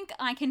 I think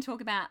I can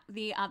talk about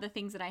the other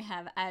things that I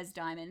have as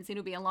diamonds.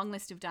 It'll be a long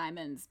list of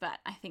diamonds, but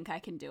I think I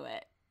can do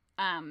it.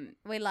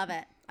 We love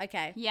it.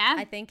 Okay. Yeah.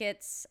 I think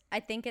it's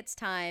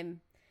time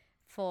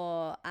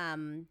for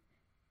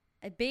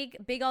a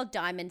big old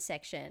diamond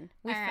section.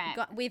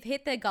 We've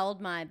hit the gold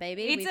mine,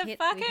 baby. It's a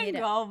fucking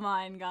gold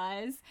mine,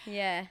 guys.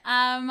 Yeah.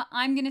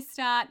 I'm gonna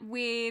start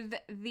with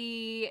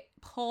the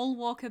Paul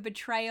Walker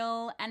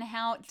betrayal and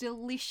how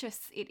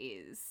delicious it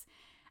is.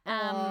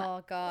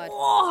 Oh God.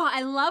 Oh,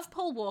 I love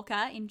Paul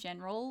Walker in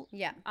general.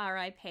 Yeah.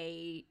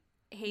 R.I.P.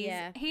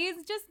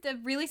 He's just a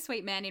really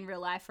sweet man in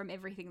real life from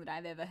everything that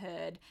I've ever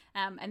heard.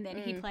 And then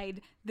he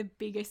played the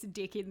biggest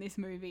dick in this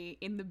movie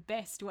in the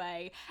best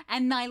way.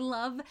 And I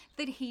love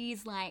that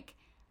he's like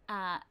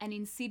an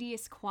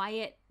insidious,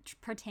 quiet,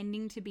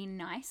 pretending to be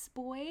nice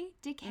boy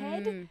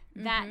dickhead.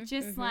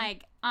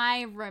 Like,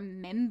 I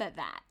remember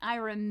that. I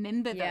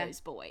remember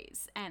those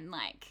boys. And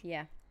like,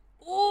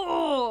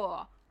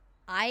 oh.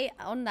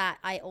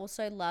 I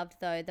also loved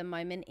though the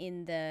moment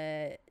in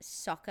the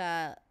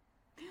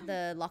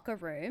locker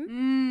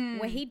room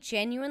where he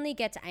genuinely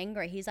gets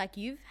angry. He's like,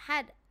 you've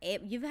had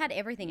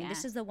everything and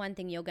this is the one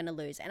thing you're going to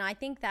lose. And I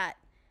think that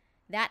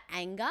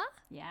anger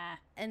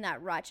and that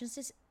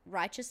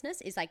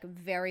righteousness is like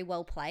very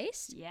well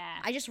placed.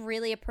 I just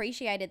really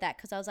appreciated that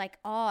because I was like,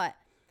 oh,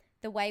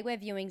 the way we're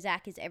viewing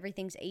Zach is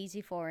everything's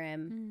easy for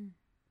him,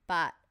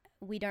 but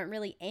we don't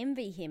really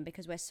envy him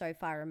because we're so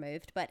far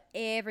removed, but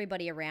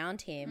everybody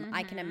around him,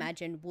 I can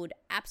imagine, would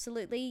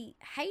absolutely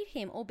hate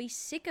him or be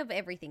sick of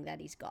everything that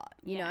he's got,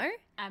 you know?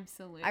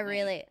 Absolutely. I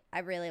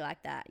really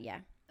like that, yeah.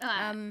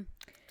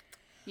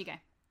 You go.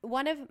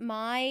 One of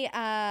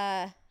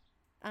my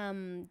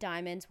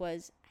diamonds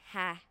was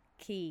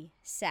Hacky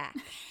Sack.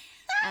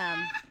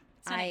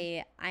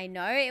 I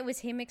know it was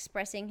him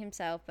expressing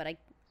himself, but I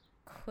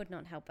could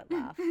not help but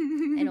laugh.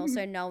 And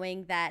also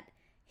knowing that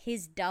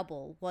his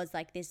double was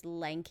like this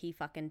lanky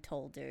fucking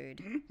tall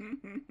dude.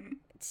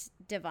 It's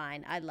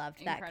divine. I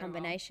loved that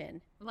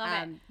combination.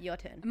 Love it. Your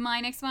turn. My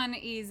next one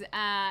is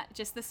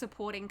just the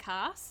supporting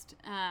cast,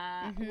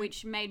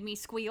 which made me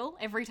squeal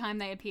every time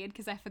they appeared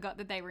because I forgot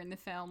that they were in the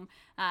film.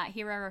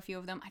 Here are a few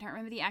of them. I don't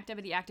remember the actor,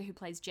 but the actor who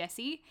plays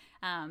Jesse,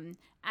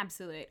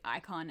 absolute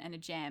icon and a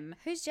gem.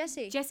 Who's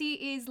Jesse? Jesse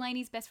is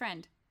Lainey's best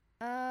friend.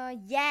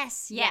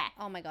 Yes. Yeah.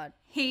 Oh my God.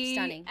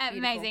 Stunning. Beautiful.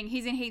 Amazing.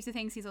 He's in heaps of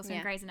things. He's also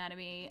in Grey's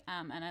Anatomy,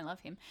 and I love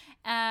him.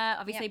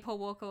 Obviously, Paul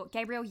Walker.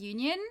 Gabrielle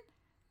Union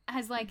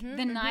has like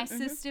the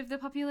nicest of the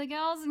popular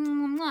girls.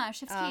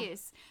 Chef's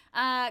kiss.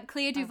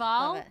 Clea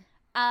Duvall.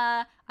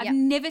 I've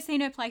never seen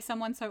her play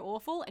someone so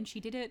awful, and she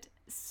did it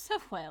so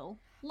well.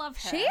 Love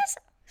her. She is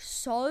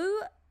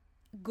so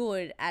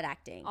good at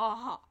acting.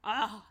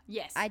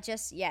 Yes. I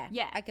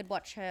could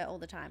watch her all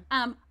the time.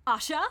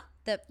 Usher.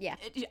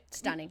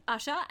 Stunning.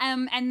 Usher.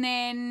 And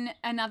then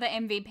another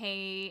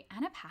MVP,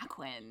 Anna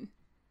Paquin.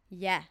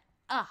 Yeah.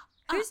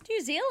 Who's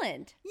New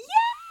Zealand?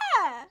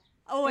 Yeah.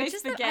 Always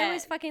forget. I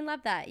always fucking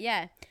love that.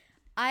 Yeah.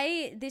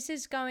 This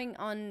is going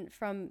on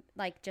from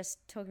like just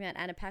talking about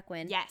Anna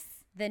Paquin. Yes.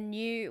 The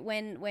new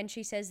when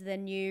she says the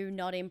new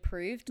not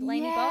improved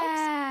Lainey Boggs.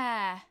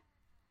 Yeah.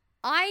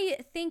 I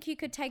think you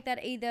could take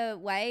that either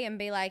way and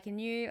be like,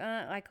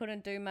 I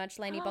couldn't do much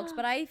Lainey Boggs,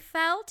 but I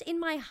felt in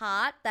my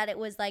heart that it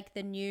was like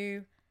the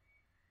new,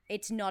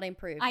 it's not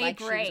improved. I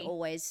agree. She was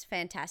always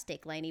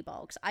fantastic, Lainey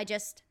Boggs.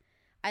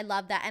 I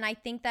love that. And I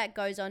think that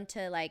goes on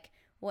to like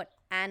what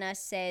Anna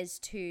says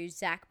to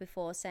Zach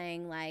before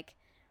saying like,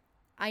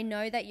 I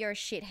know that you're a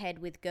shithead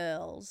with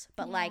girls,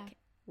 but like,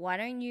 why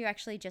don't you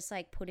actually just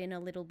like put in a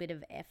little bit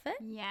of effort?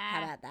 Yeah.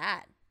 How about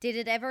that? did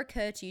it ever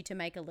occur to you to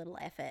make a little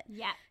effort?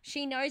 Yeah.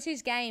 She knows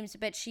his games,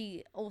 but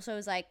she also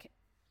is like,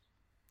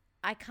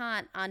 I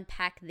can't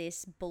unpack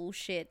this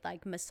bullshit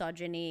like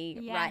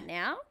misogyny right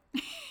now.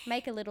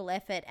 Make a little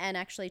effort and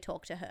actually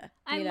talk to her.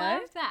 I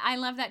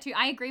love that too.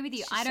 I agree with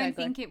you. She's so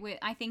good.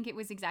 I think it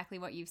was exactly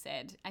what you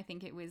said. I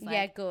think it was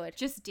good.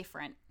 Just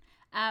different.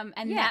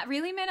 And that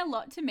really meant a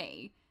lot to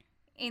me.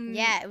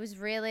 It was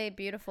really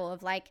beautiful,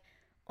 of like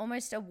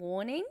almost a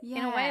warning in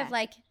a way of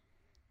like,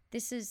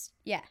 this is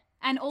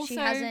and also she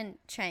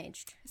hasn't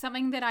changed.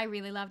 Something that I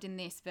really loved in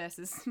this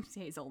versus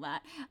here's all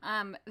that.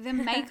 The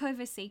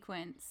makeover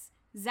sequence.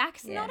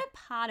 Zach's not a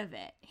part of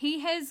it.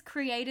 He has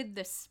created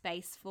the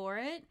space for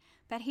it,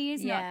 but he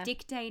is not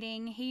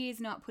dictating. He is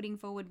not putting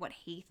forward what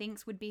he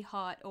thinks would be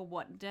hot or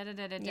what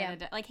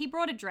da-da-da-da-da-da. Like, he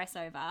brought a dress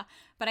over,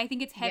 but I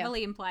think it's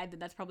heavily implied that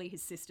that's probably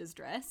his sister's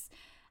dress.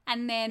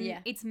 And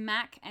then it's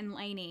Mac and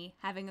Lainey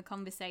having a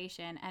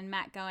conversation, and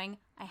Mac going,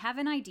 I have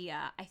an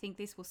idea. I think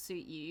this will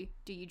suit you.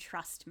 Do you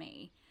trust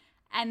me?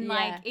 And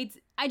like,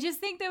 I just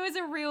think there was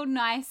a real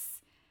nice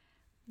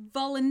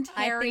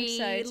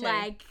voluntary,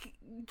 like,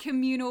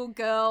 communal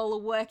girl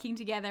working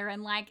together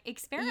and like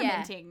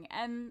experimenting,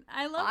 and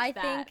I love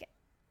that.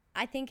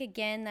 I think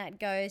again that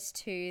goes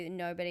to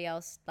nobody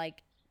else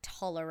like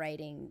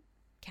tolerating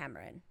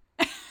Cameron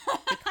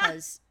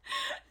because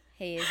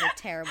he is a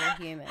terrible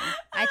human.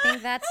 I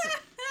think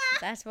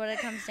that's what it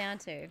comes down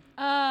to.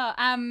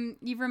 Oh,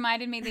 you've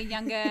reminded me the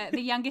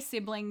younger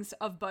siblings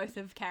of both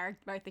the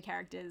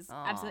characters.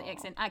 Aww. Absolutely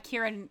excellent.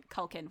 Kieran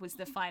Culkin was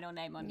the final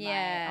name on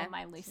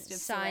my list of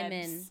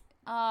Simon. Celebs.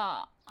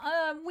 Oh,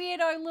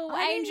 weirdo little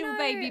angel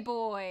baby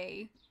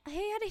boy.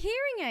 He had a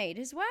hearing aid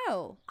as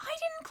well. I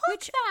didn't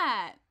clock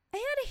that. He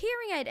had a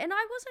hearing aid, and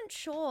I wasn't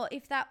sure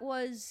if that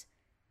was...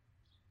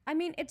 I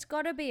mean, it's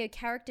got to be a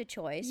character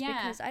choice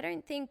because I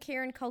don't think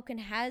Kieran Culkin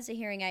has a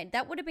hearing aid.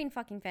 That would have been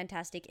fucking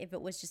fantastic if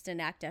it was just an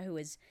actor who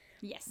was,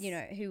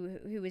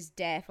 who was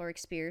deaf or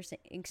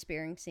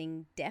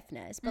experiencing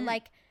deafness. But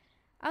like,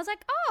 I was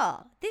like,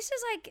 oh, this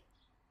is like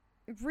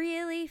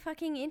really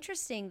fucking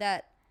interesting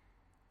that...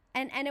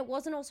 And it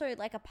wasn't also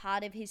like a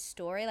part of his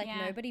story. Like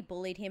nobody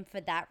bullied him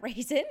for that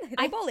reason.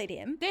 They bullied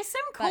him. There's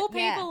some cool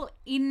people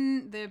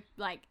in the,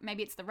 like,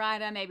 maybe it's the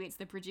writer, maybe it's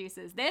the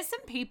producers. There's some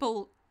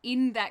people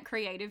in that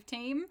creative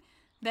team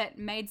that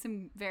made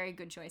some very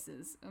good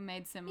choices or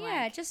made some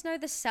just know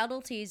the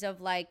subtleties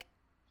of like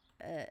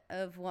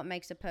of what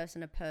makes a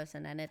person,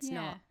 and it's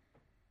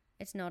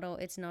not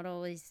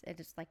always,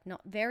 it's like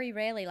not very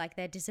rarely like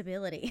their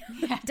disability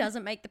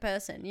doesn't make the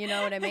person, you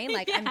know what I mean?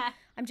 Like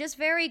I'm just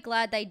very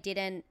glad they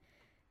didn't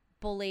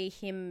bully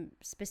him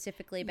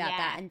specifically about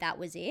that, and that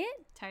was it.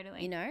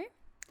 Totally. You know?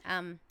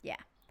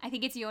 I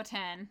think it's your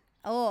turn.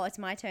 Oh, it's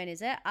my turn,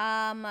 is it?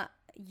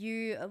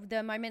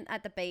 The moment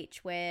at the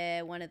beach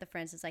where one of the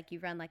friends is like, you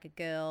run like a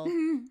girl,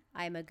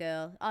 I'm a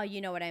girl. Oh, you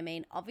know what I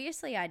mean?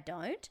 Obviously I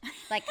don't.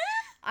 Like,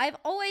 I've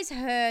always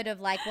heard of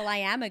like, well, I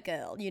am a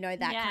girl, you know,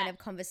 that kind of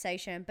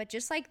conversation. But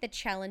just like the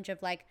challenge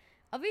of like,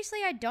 obviously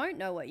I don't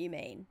know what you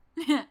mean.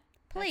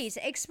 Please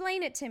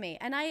explain it to me.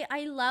 And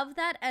I love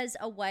that as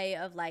a way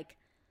of like,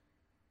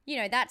 you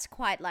know, that's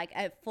quite like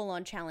a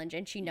full-on challenge,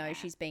 and she knows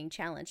she's being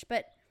challenged.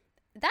 But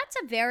that's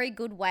a very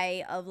good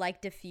way of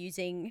like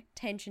diffusing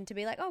tension, to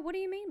be like, oh, what do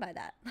you mean by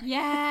that?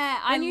 Yeah,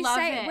 I love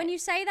it. When you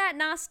say that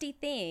nasty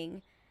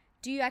thing,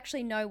 do you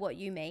actually know what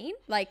you mean?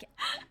 Like,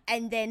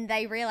 and then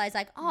they realize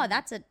like, oh,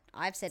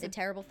 I've said a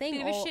terrible thing,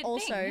 bit of a shit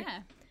thing,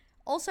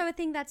 also a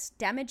thing that's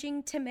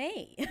damaging to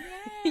me.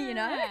 You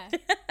know,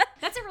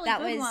 that's a really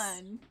good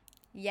one.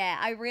 Yeah,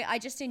 I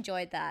just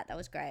enjoyed that. That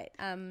was great.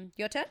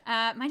 Your turn.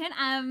 My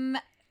turn.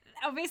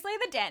 Obviously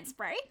the dance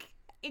break.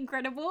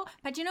 Incredible.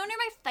 But you know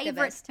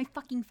my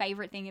fucking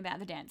favorite thing about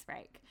the dance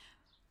break?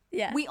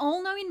 Yeah. We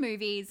all know in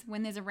movies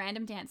when there's a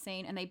random dance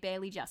scene and they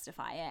barely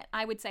justify it.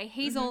 I would say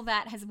He's All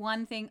That has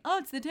one thing. Oh,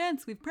 it's the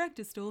dance we've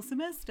practiced all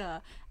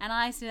semester. And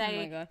I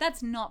say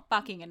that's not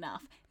fucking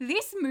enough.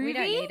 This movie... We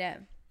don't need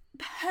it.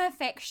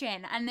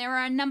 Perfection. And there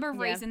are a number of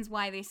reasons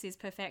why this is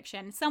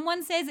perfection.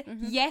 Someone says,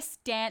 yes,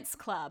 dance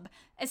club.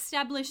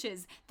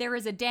 Establishes there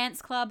is a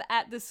dance club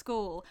at the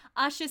school.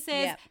 Usher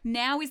says,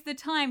 now is the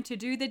time to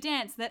do the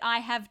dance that I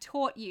have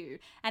taught you.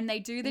 And they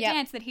do the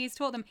dance that he has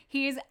taught them.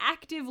 He is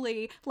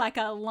actively like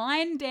a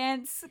line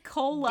dance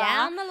caller.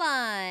 Down the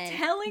line.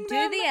 Telling do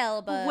them the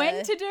elbow.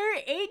 when to do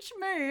each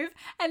move.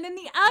 And then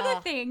the other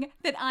thing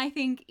that I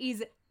think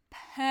is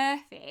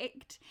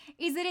perfect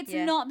is that it's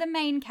not the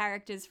main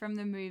characters from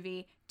the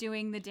movie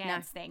doing the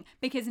dance thing,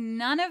 because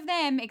none of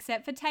them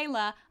except for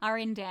Taylor are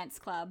in dance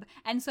club,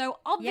 and so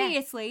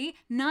obviously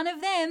none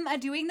of them are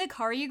doing the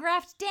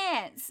choreographed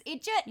dance.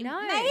 It just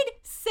made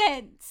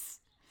sense.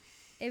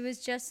 It was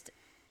just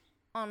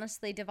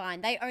honestly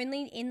divine. They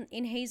only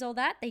in He's All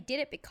That, they did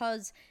it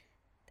because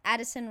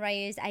Addison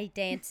Rae is a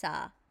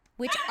dancer,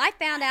 which I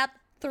found out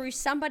through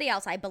somebody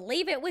else. I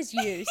believe it was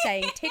you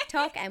saying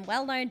TikTok and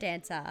well-known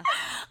dancer.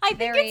 I think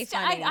very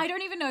funny. I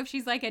don't even know if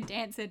she's like a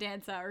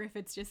dancer or if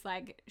it's just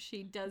like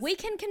she does. We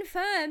can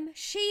confirm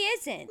she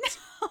isn't.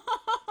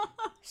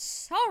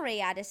 Sorry,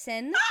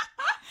 Addison.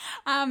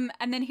 And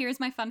then here's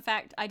my fun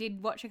fact. I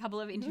did watch a couple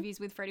of interviews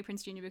with Freddie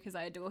Prinze Jr. because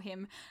I adore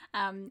him.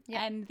 And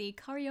the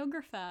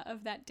choreographer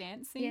of that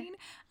dance scene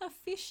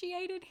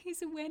officiated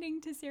his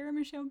wedding to Sarah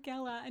Michelle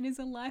Gellar and is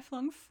a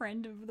lifelong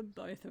friend of the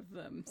both of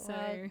them. So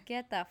well,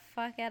 get the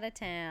fuck out of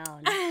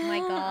town. Oh my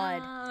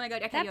God. Oh my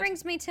God. Okay, that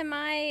brings me to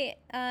my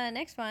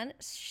next one.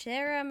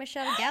 Sarah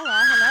Michelle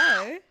Gellar.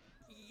 Hello.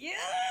 Yes.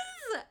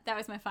 That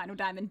was my final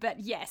diamond, but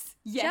yes.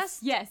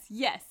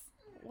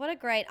 What a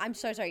great, I'm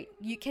so sorry.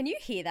 Can you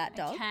hear that,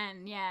 dog? I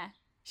can, yeah.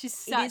 She's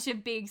such a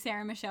big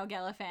Sarah Michelle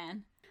Gellar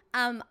fan.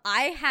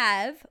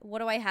 What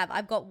do I have?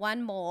 I've got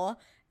one more.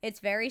 It's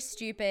very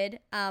stupid.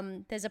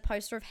 There's a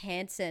poster of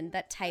Hanson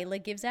that Taylor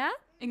gives out.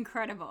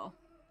 Incredible.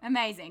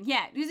 Amazing.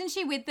 Yeah. Isn't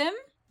she with them?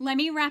 Let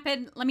me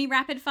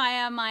rapid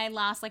fire my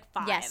last 5.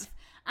 Yes.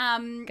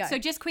 So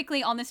just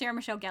quickly on the Sarah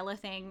Michelle Gellar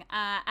thing,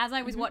 as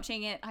I was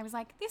watching it, I was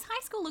like, this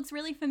high school looks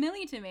really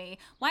familiar to me.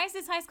 Why is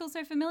this high school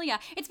so familiar?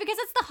 It's because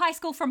it's the high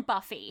school from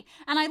Buffy.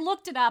 And I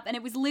looked it up and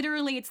it was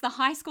literally, it's the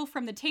high school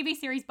from the TV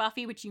series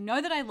Buffy, which you know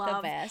that I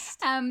love. The best.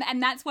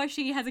 And that's why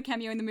she has a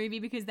cameo in the movie,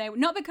 because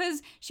not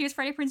because she was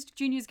Freddie Prinze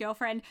Jr.'s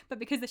girlfriend, but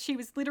because she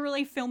was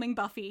literally filming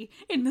Buffy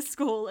in the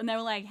school. And they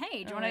were like,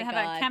 hey, do you want to have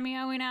a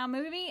cameo in our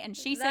movie? And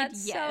she said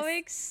yes. That's so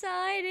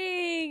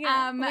exciting.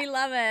 We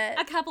love it.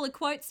 A couple of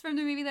quotes from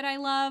the movie that I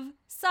love.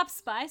 Sup,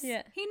 Spice?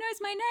 Yeah. He knows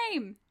my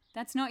name.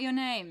 That's not your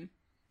name.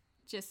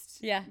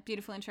 Just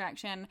beautiful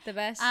interaction. The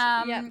best.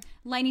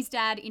 Lainey's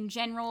dad in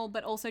general,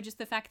 but also just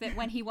the fact that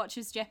when he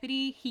watches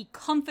Jeopardy, he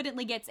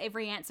confidently gets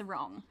every answer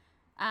wrong.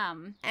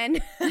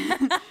 And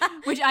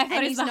which I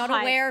thought he's not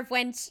aware of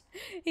when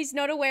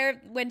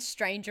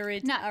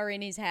strangers are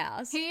in his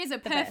house. He is a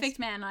perfect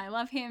man. I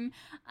love him.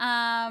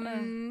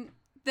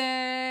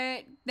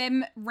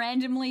 Them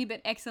randomly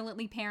but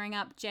excellently pairing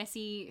up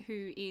Jessie,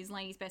 who is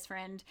Lainey's best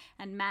friend,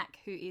 and Mac,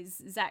 who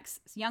is Zach's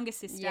younger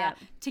sister,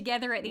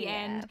 together at the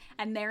end,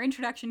 and their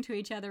introduction to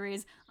each other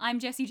is, I'm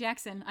Jessie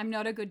Jackson, I'm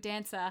not a good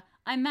dancer.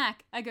 I'm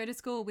Mac, I go to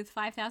school with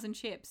 5,000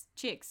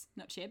 chicks,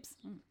 not chips,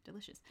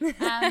 delicious.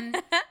 And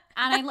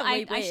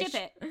I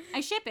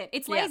ship it.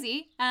 It's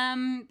lazy, but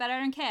I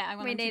don't care. I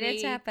want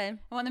it to happen.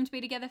 I want them to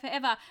be together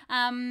forever.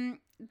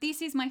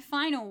 This is my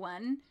final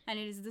one, and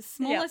it is the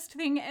smallest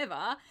thing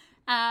ever.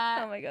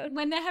 Oh my God.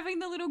 When they're having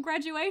the little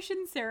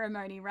graduation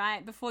ceremony,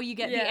 right? Before you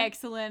get the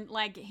excellent,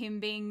 him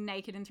being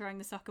naked and throwing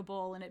the soccer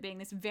ball and it being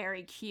this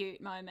very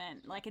cute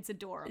moment. It's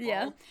adorable.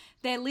 Yeah.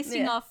 They're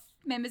listing off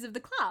members of the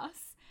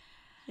class.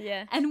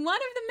 Yeah. And one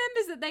of the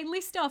members that they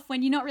list off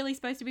when you're not really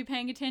supposed to be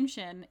paying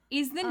attention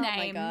is the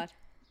name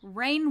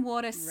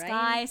Rainwater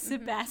Sky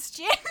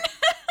Sebastian.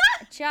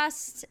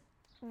 Just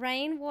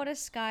Rainwater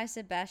Sky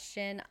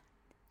Sebastian.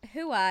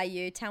 Who are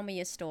you? Tell me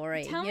your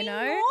story. Tell me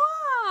more.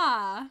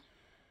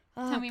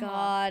 Oh, Tell me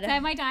God. more.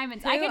 They're my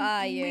diamonds. Who I could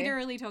are you?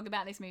 literally talk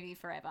about this movie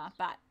forever,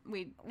 but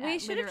we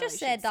should have just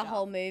said the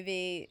whole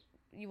movie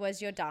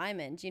was your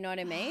diamond. You know what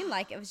I mean?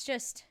 It was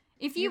just...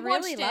 If you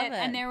watched really it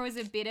and there was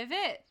a bit of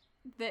it,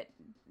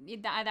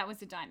 that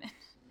was a diamond.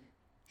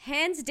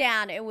 Hands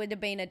down, it would have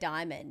been a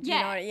diamond.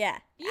 Yeah.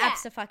 You know,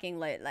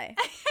 Abso-fucking-lutely.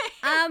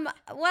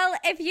 Well,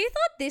 if you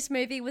thought this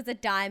movie was a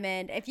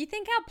diamond, if you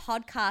think our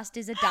podcast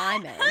is a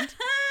diamond,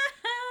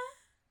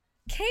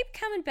 keep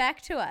coming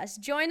back to us.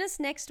 Join us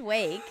next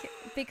week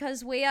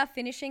because we are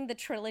finishing the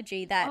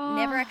trilogy that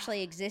never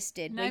actually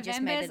existed. We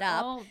just made it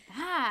up. All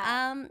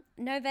that.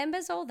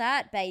 November's all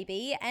that,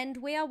 baby. And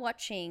we are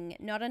watching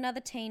Not Another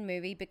Teen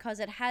Movie because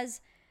it has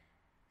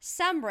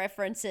some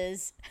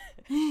references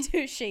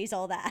to She's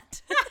All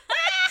That.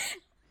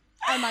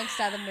 Amongst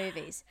other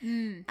movies.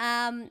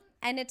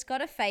 And it's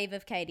got a fave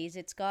of Katie's.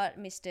 It's got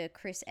Mr.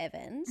 Chris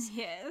Evans.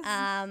 Yes.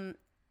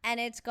 And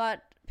it's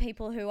got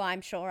people who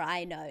I'm sure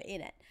I know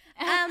in it.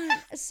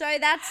 So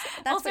that's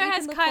also what you has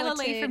can look Kyla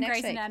forward Lee to from next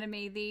Grey's week.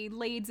 Anatomy. The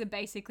leads are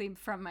basically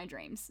from my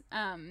dreams.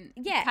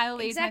 Kyla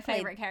Lee is my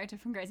favorite character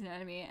from Grey's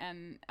Anatomy,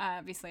 and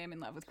obviously I'm in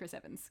love with Chris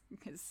Evans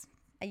because.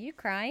 Are you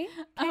crying?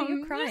 Are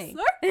you crying?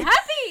 You're so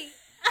happy.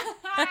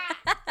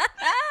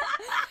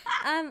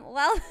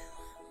 Well,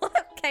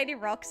 Katie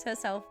rocks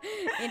herself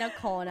in a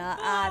corner.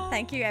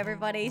 Thank you,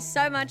 everybody,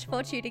 so much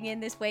for tuning in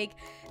this week.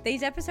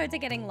 These episodes are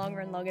getting longer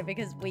and longer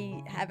because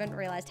we haven't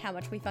realized how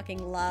much we fucking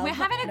love We're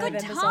having a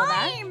November's good All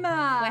That. time.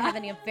 We're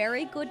having a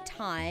very good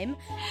time.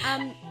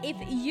 If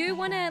you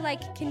want to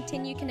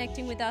continue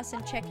connecting with us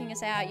and checking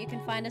us out, you can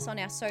find us on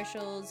our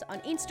socials. On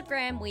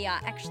Instagram, we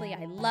are actually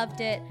I Loved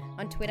It.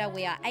 On Twitter,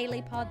 we are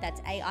AiliPod. That's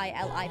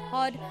AILI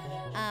Pod.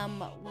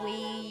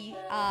 We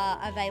are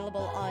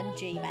available on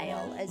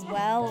Gmail as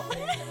well.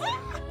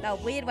 A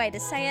weird way to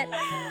say it.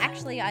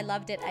 Actually, I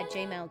loved it at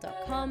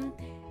gmail.com.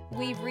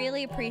 We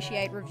really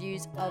appreciate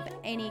reviews of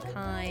any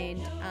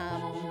kind,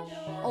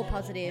 or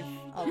positive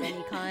of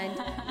any kind,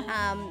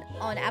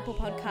 on Apple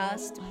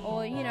Podcast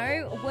or,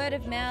 word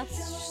of mouth.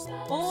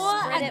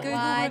 Or spread a it Google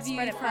wide, review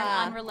spread it for an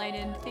far.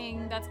 unrelated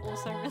thing. That's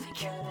also really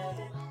good.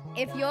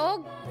 If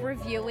you're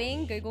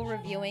Google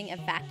reviewing a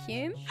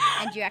vacuum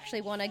and you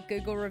actually want to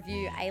Google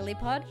review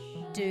AiliPod,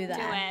 do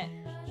that. Do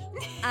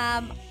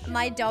it.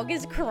 My dog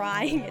is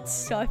crying. It's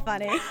so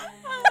funny. Oh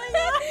my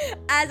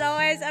As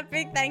always, a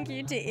big thank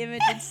you to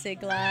Imogen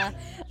Sigler,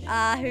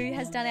 who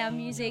has done our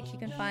music. You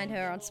can find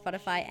her on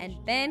Spotify and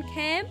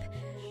Bandcamp.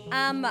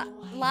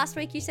 Last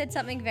week you said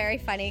something very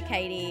funny,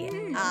 Katie,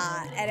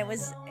 and it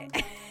was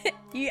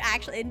you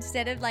actually,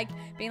 instead of like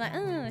being like,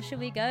 oh, should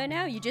we go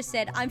now? You just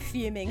said, I'm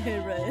fuming,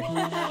 hooroo.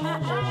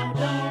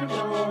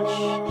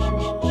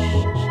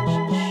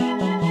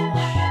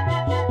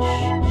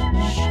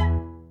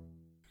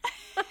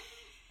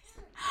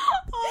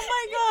 Oh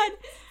my God.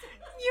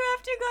 You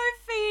have to go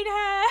feed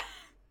her.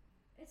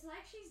 It's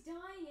like she's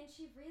dying and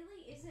she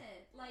really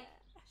isn't. Like,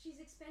 she's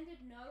expended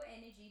no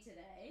energy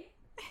today.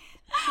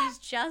 She's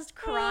just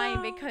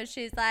crying because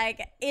she's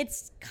like,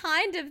 it's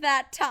kind of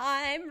that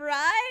time,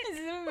 right? This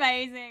is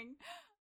amazing.